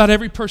something about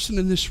every person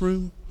in this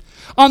room?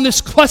 On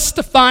this quest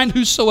to find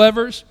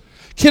whosoever's,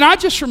 can I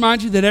just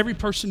remind you that every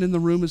person in the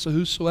room is a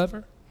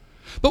whosoever?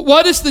 But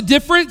what is the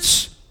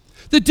difference?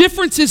 The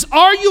difference is,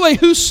 are you a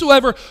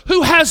whosoever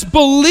who has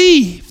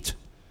believed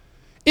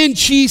in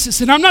Jesus?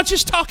 And I'm not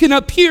just talking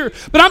up here,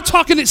 but I'm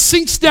talking it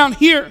sinks down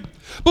here.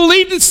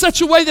 Believed in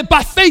such a way that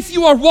by faith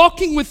you are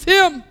walking with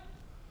him.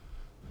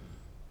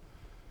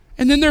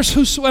 And then there's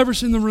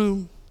whosoever's in the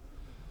room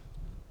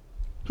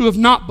who have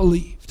not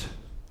believed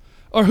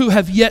or who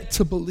have yet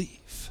to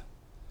believe.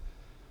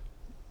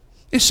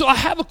 And so I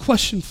have a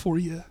question for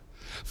you.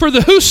 For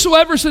the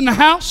whosoever's in the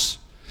house,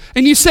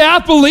 and you say,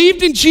 I've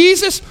believed in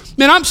Jesus,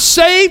 man, I'm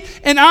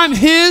saved and I'm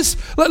his.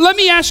 Let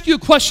me ask you a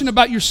question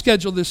about your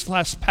schedule this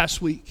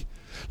past week.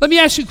 Let me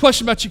ask you a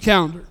question about your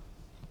calendar.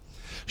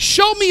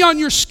 Show me on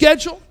your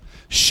schedule,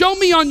 show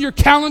me on your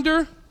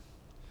calendar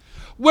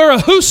where a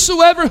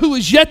whosoever who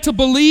is yet to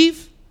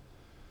believe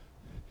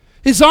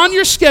is on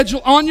your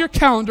schedule, on your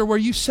calendar, where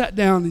you sat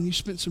down and you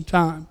spent some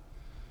time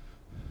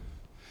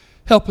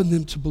helping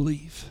them to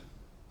believe.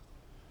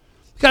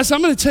 Guys,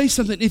 I'm going to tell you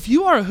something. If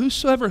you are a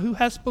whosoever who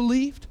has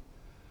believed,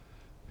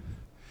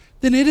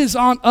 then it is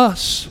on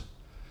us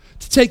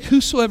to take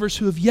whosoevers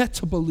who have yet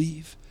to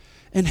believe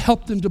and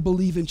help them to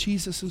believe in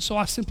Jesus. And so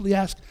I simply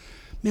ask,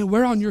 man,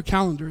 where on your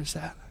calendar is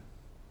that?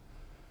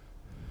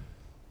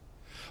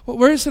 Well,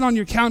 where is it on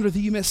your calendar that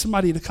you met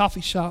somebody at a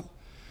coffee shop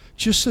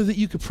just so that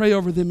you could pray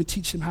over them and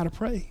teach them how to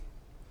pray?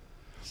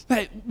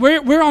 Hey,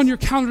 where on your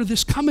calendar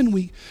this coming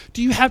week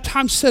do you have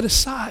time set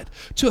aside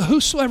to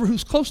whosoever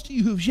who's close to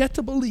you who's yet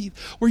to believe,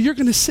 where you're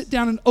going to sit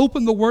down and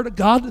open the Word of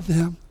God to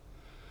them?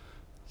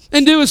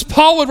 And do as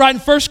Paul would write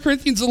in 1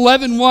 Corinthians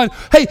 11:1,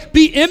 hey,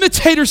 be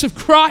imitators of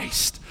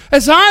Christ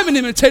as I'm an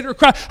imitator of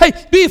Christ. Hey,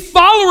 be a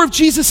follower of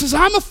Jesus as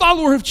I'm a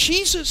follower of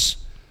Jesus.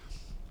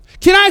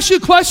 Can I ask you a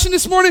question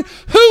this morning?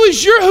 Who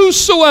is your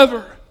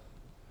whosoever?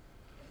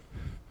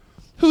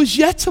 Who is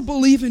yet to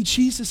believe in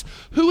Jesus?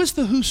 Who is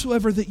the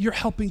whosoever that you're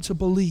helping to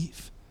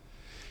believe?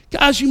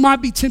 Guys, you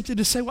might be tempted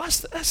to say, well,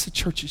 that's the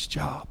church's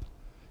job.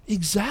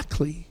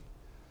 Exactly.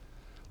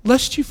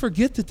 Lest you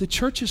forget that the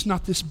church is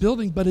not this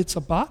building, but it's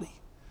a body.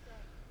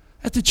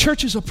 That the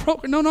church is a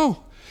program.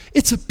 No.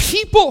 It's a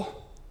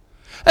people.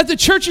 That the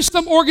church is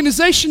some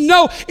organization.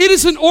 No, it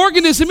is an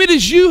organism. It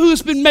is you who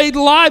has been made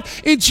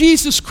alive in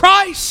Jesus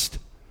Christ.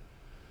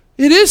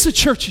 It is the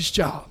church's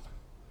job.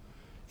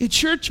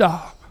 It's your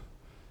job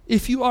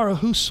if you are a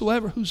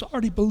whosoever who's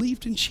already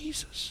believed in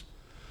Jesus.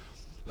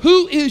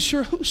 Who is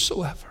your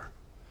whosoever?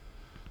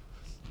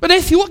 But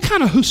Anthony, what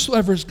kind of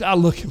whosoever is God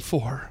looking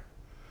for?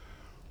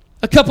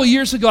 A couple of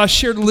years ago, I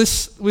shared a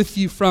list with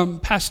you from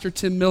Pastor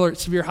Tim Miller at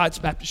Sevier Heights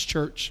Baptist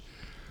Church.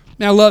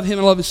 And I love him.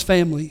 I love his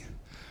family.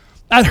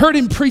 I'd heard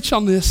him preach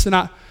on this,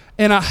 and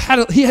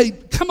he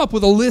had come up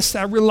with a list that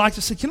I really liked.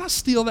 I said, can I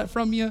steal that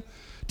from you?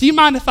 Do you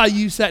mind if I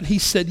use that? And he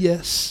said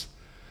yes.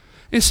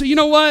 And so you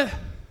know what?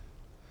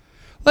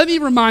 Let me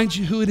remind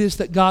you who it is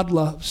that God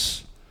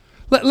loves.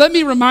 Let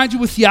me remind you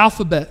with the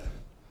alphabet,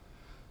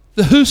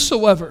 the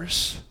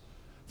whosoevers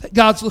that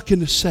God's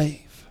looking to save.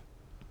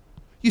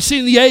 You see,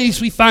 in the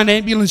A's, we find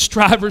ambulance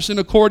drivers and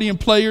accordion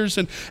players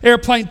and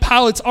airplane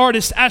pilots,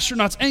 artists,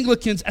 astronauts,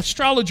 Anglicans,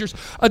 astrologers,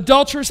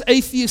 adulterers,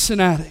 atheists,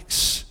 and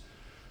addicts.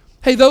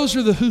 Hey, those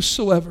are the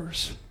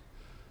whosoevers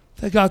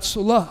that God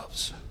so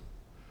loves.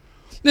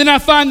 Then I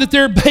find that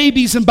there are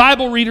babies and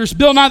Bible readers,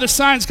 Bill Nye the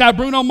Science Guy,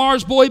 Bruno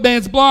Mars, boy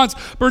bands, blondes,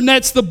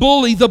 brunettes, the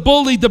bullied,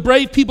 the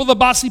brave people, the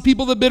bossy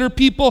people, the bitter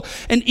people,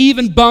 and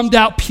even bummed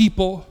out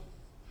people.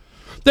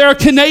 There are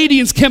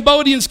Canadians,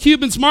 Cambodians,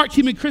 Cubans, Mark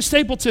Cuban, Chris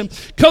Stapleton,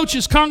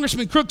 coaches,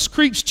 congressmen, crooks,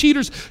 creeps,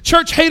 cheaters,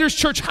 church haters,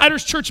 church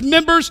hiders, church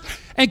members,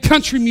 and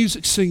country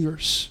music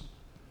singers.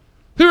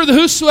 Who are the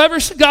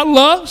whosoevers that God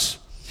loves?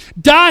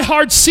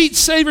 Die-hard seat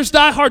savers,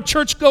 die-hard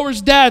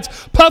churchgoers, dads,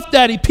 Puff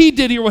Daddy, P.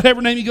 Diddy, or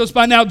whatever name he goes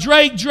by now,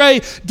 Drake, Dre,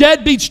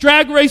 deadbeats,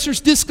 drag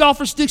racers, disc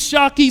golfers, disc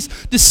jockeys,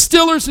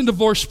 distillers, and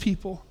divorced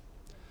people.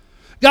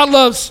 God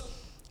loves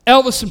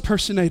Elvis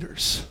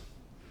impersonators,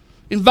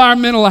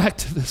 environmental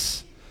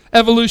activists,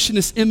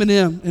 evolutionists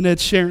Eminem and Ed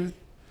Sheeran.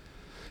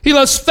 He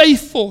loves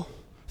faithful,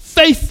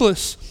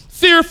 faithless,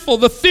 fearful,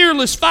 the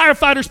fearless,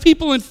 firefighters,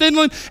 people in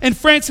Finland and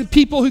France, and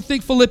people who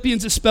think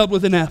Philippians is spelled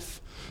with an F.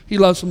 He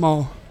loves them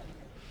all.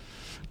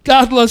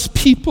 God loves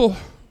people,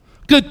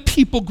 good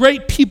people,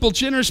 great people,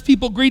 generous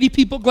people, greedy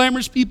people,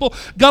 glamorous people,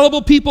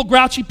 gullible people,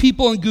 grouchy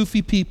people, and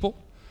goofy people.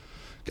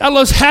 God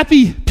loves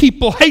happy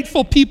people,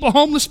 hateful people,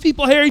 homeless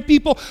people, hairy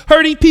people,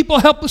 hurting people,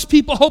 helpless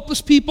people,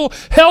 hopeless people,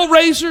 hell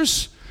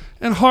raisers,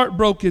 and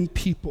heartbroken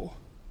people.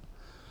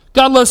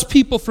 God loves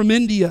people from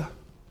India,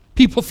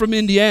 people from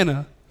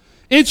Indiana,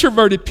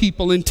 introverted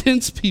people,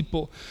 intense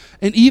people,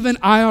 and even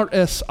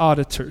IRS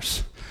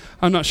auditors.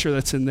 I'm not sure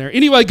that's in there.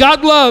 Anyway,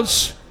 God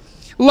loves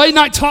late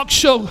night talk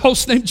show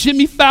hosts named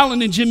Jimmy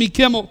Fallon and Jimmy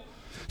Kimmel,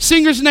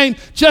 singers named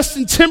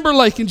Justin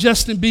Timberlake and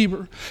Justin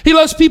Bieber. He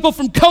loves people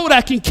from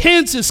Kodak and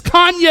Kansas,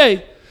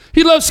 Kanye.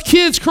 He loves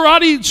kids,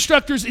 karate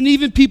instructors, and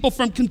even people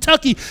from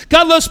Kentucky.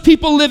 God loves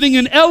people living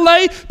in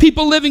LA,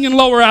 people living in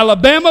Lower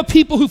Alabama,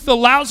 people who feel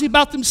lousy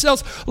about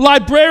themselves,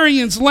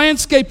 librarians,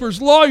 landscapers,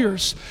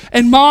 lawyers,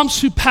 and moms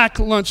who pack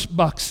lunch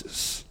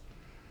boxes.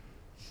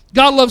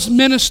 God loves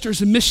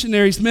ministers and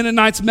missionaries,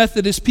 Mennonites,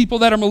 Methodists, people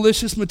that are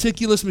malicious,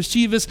 meticulous,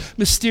 mischievous,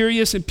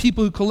 mysterious, and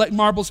people who collect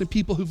marbles and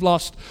people who've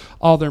lost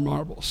all their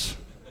marbles.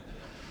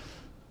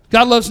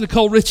 God loves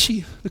Nicole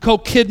Richie, Nicole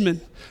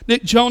Kidman,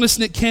 Nick Jonas,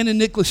 Nick Cannon,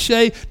 Nick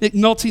Lachey, Nick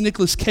Nolte,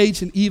 Nicolas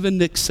Cage, and even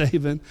Nick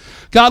Saban.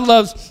 God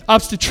loves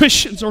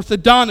obstetricians,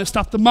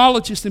 orthodontists,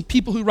 ophthalmologists, and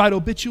people who write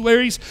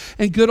obituaries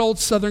and good old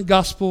Southern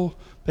gospel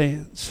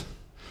bands.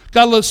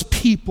 God loves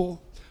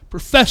people,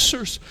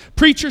 professors,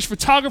 preachers,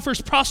 photographers,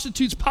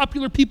 prostitutes,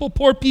 popular people,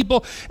 poor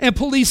people, and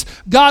police.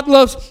 God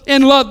loves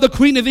and loved the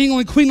Queen of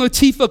England, Queen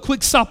Latifah,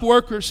 quick stop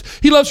workers.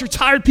 He loves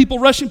retired people,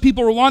 Russian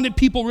people, Rwandan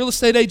people, real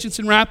estate agents,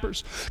 and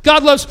rappers.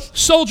 God loves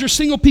soldiers,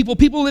 single people,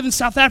 people who live in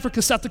South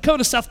Africa, South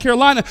Dakota, South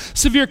Carolina,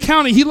 Sevier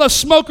County. He loves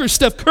smokers,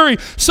 Steph Curry,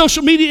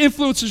 social media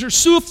influencers, or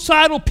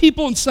suicidal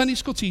people, and Sunday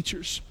school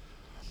teachers.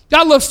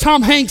 God loves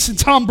Tom Hanks and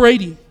Tom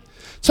Brady,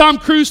 Tom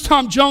Cruise,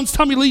 Tom Jones,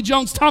 Tommy Lee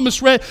Jones,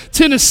 Thomas Rhett,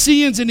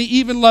 Tennesseans, and he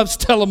even loves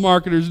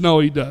telemarketers. No,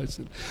 he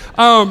doesn't.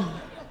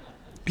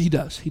 He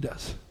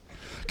does.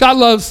 God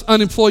loves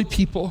unemployed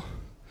people,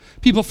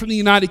 people from the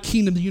United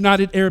Kingdom, the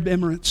United Arab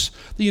Emirates,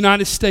 the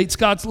United States.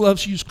 God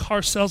loves used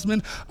car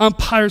salesmen,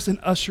 umpires, and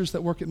ushers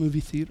that work at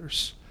movie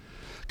theaters.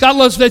 God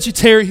loves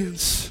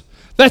vegetarians,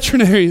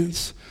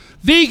 veterinarians,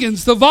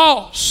 vegans, the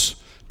Vols,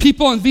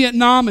 people in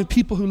Vietnam, and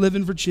people who live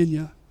in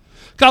Virginia.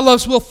 God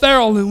loves Will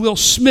Ferrell and Will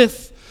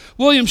Smith,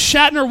 William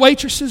Shatner,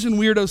 waitresses and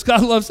weirdos.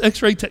 God loves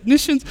x-ray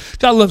technicians.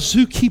 God loves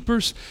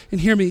zookeepers. And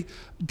hear me,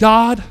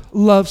 God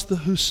loves the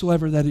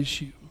whosoever that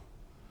is you.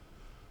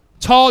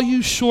 Tall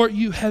you, short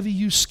you, heavy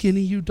you,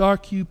 skinny you,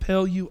 dark you,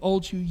 pale you,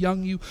 old you,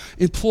 young you,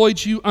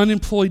 employed you,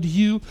 unemployed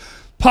you,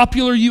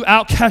 popular you,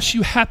 outcast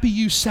you, happy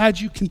you, sad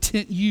you,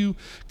 content you,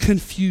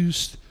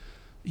 confused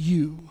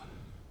you.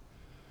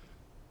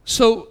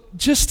 So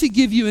just to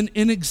give you an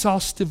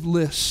inexhaustive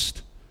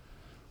list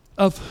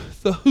of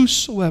the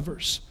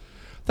whosoevers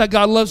that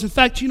God loves. In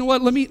fact, you know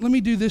what? Let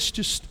me do this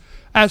just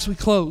as we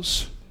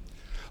close.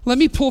 Let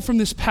me pull from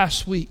this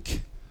past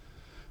week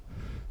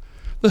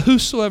the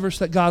whosoevers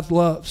that God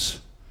loves.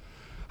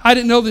 I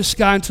didn't know this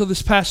guy until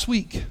this past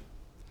week.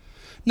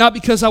 Not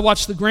because I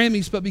watched the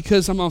Grammys, but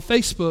because I'm on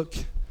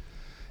Facebook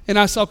and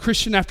I saw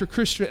Christian after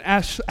Christian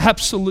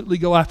absolutely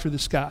go after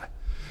this guy.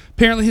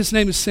 Apparently his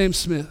name is Sam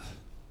Smith.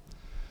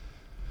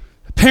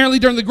 Apparently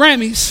during the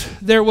Grammys,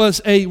 there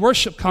was a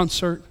worship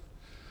concert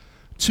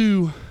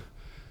to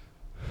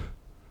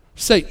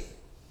Satan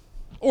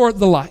or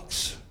the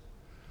likes.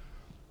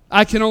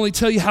 I can only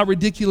tell you how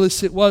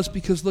ridiculous it was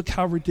because look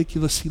how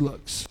ridiculous he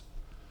looks.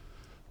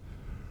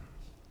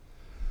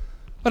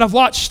 But I've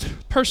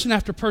watched person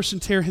after person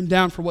tear him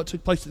down for what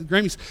took place at the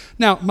Grammys.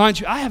 Now,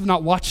 mind you, I have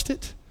not watched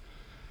it.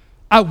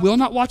 I will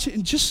not watch it.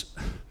 And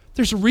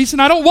there's a reason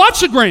I don't watch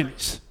the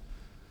Grammys.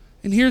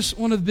 And here's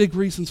one of the big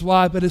reasons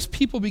why. But as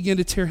people begin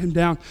to tear him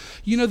down,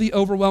 you know the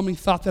overwhelming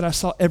thought that I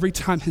saw every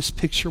time his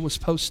picture was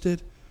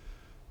posted?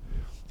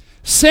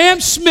 Sam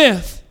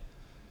Smith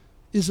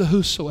is a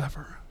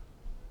whosoever.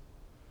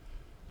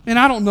 And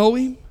I don't know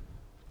him.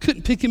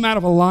 Couldn't pick him out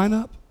of a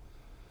lineup.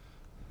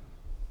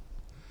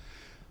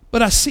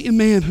 But I see a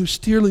man who's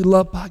dearly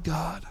loved by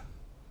God.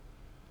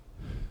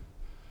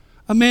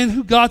 A man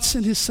who God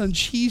sent his son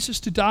Jesus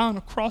to die on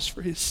a cross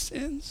for his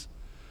sins,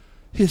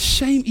 his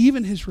shame,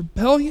 even his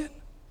rebellion.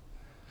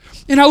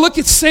 And I look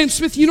at Sam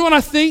Smith, you know what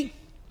I think?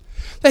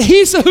 That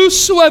he's a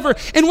whosoever.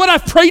 And what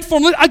I've prayed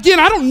for him, again,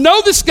 I don't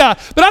know this guy,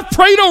 but I've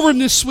prayed over him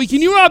this week.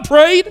 And you know what I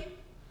prayed?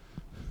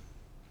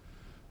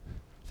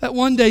 That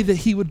one day that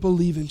he would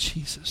believe in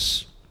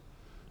Jesus.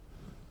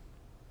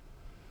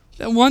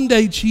 That one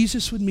day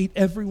Jesus would meet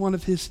every one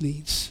of his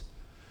needs,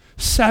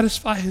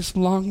 satisfy his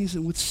longings,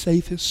 and would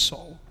save his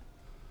soul.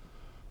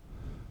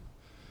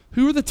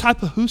 Who are the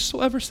type of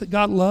whosoevers that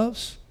God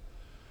loves?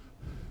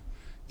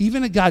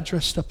 Even a guy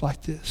dressed up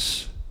like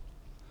this.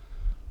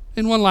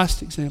 And one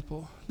last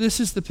example. This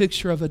is the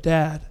picture of a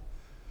dad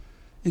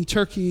in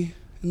Turkey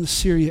in the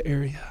Syria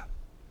area.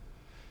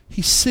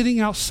 He's sitting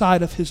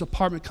outside of his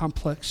apartment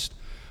complex,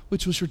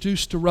 which was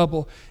reduced to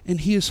rubble,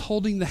 and he is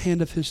holding the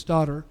hand of his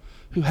daughter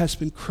who has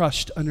been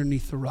crushed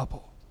underneath the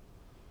rubble.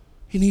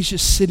 And he's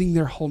just sitting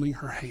there holding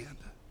her hand.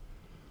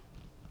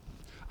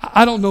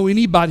 I don't know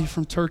anybody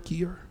from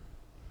Turkey or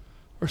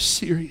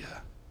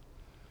Syria.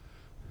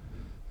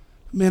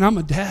 Man, I'm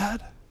a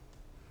dad.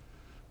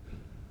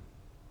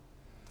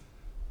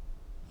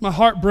 My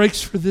heart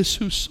breaks for this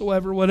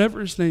whosoever,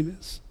 whatever his name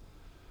is.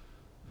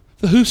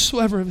 The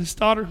whosoever of his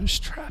daughter who's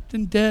trapped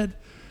and dead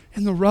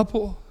in the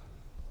rubble.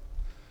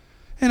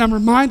 And I'm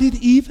reminded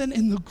even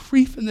in the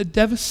grief and the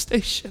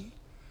devastation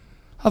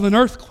of an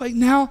earthquake,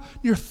 now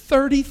near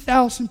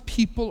 30,000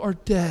 people are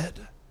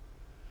dead.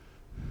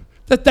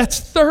 That's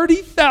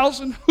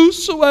 30,000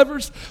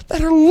 whosoevers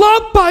that are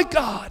loved by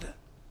God.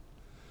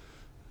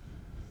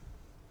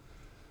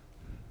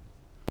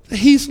 That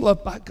he's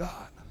loved by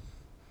God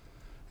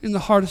in the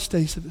hardest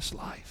days of his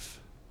life.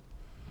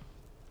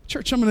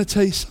 Church, I'm going to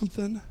tell you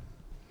something.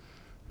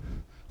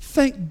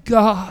 Thank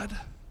God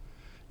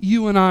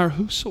you and I are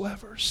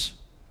whosoevers.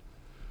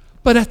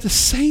 But at the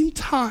same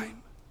time,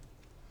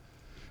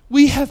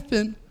 we have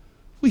been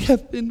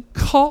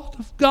called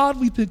of God.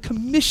 We've been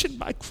commissioned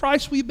by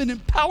Christ. We've been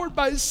empowered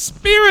by his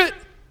Spirit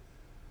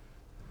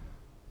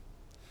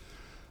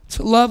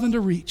to love and to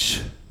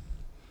reach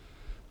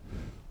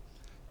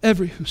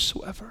every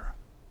whosoever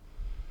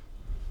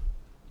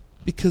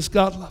because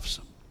God loves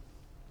them.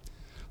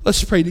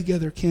 Let's pray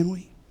together, can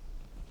we?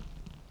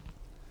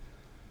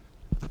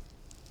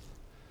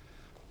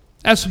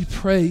 As we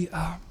pray,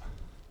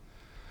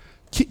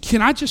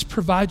 can I just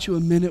provide you a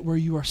minute where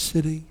you are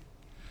sitting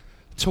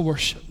to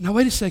worship? Now,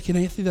 wait a second,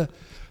 Anthony. The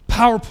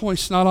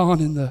PowerPoint's not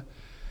on and the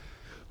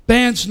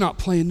band's not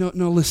playing.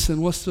 No,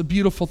 listen. What's the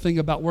beautiful thing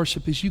about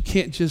worship is you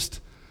can't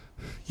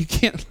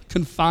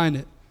confine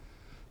it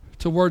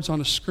to words on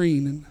a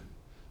screen and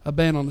a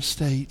band on a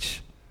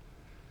stage.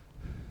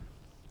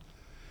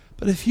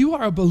 But if you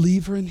are a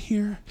believer in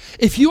here,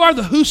 if you are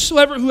the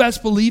whosoever who has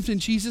believed in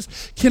Jesus,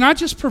 can I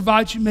just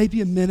provide you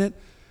maybe a minute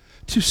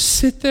to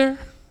sit there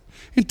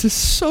and to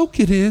soak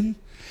it in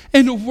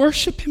and to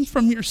worship him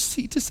from your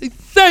seat, to say,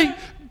 thank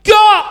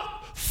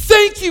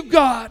you,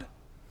 God,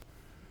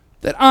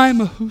 that I'm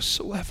a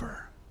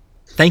whosoever.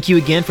 Thank you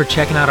again for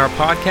checking out our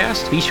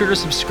podcast. Be sure to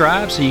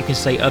subscribe so you can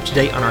stay up to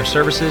date on our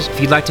services.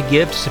 If you'd like to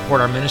give to support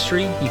our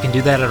ministry, you can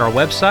do that at our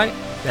website.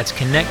 That's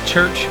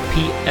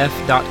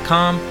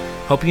connectchurchpf.com.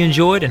 Hope you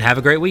enjoyed and have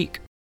a great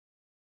week.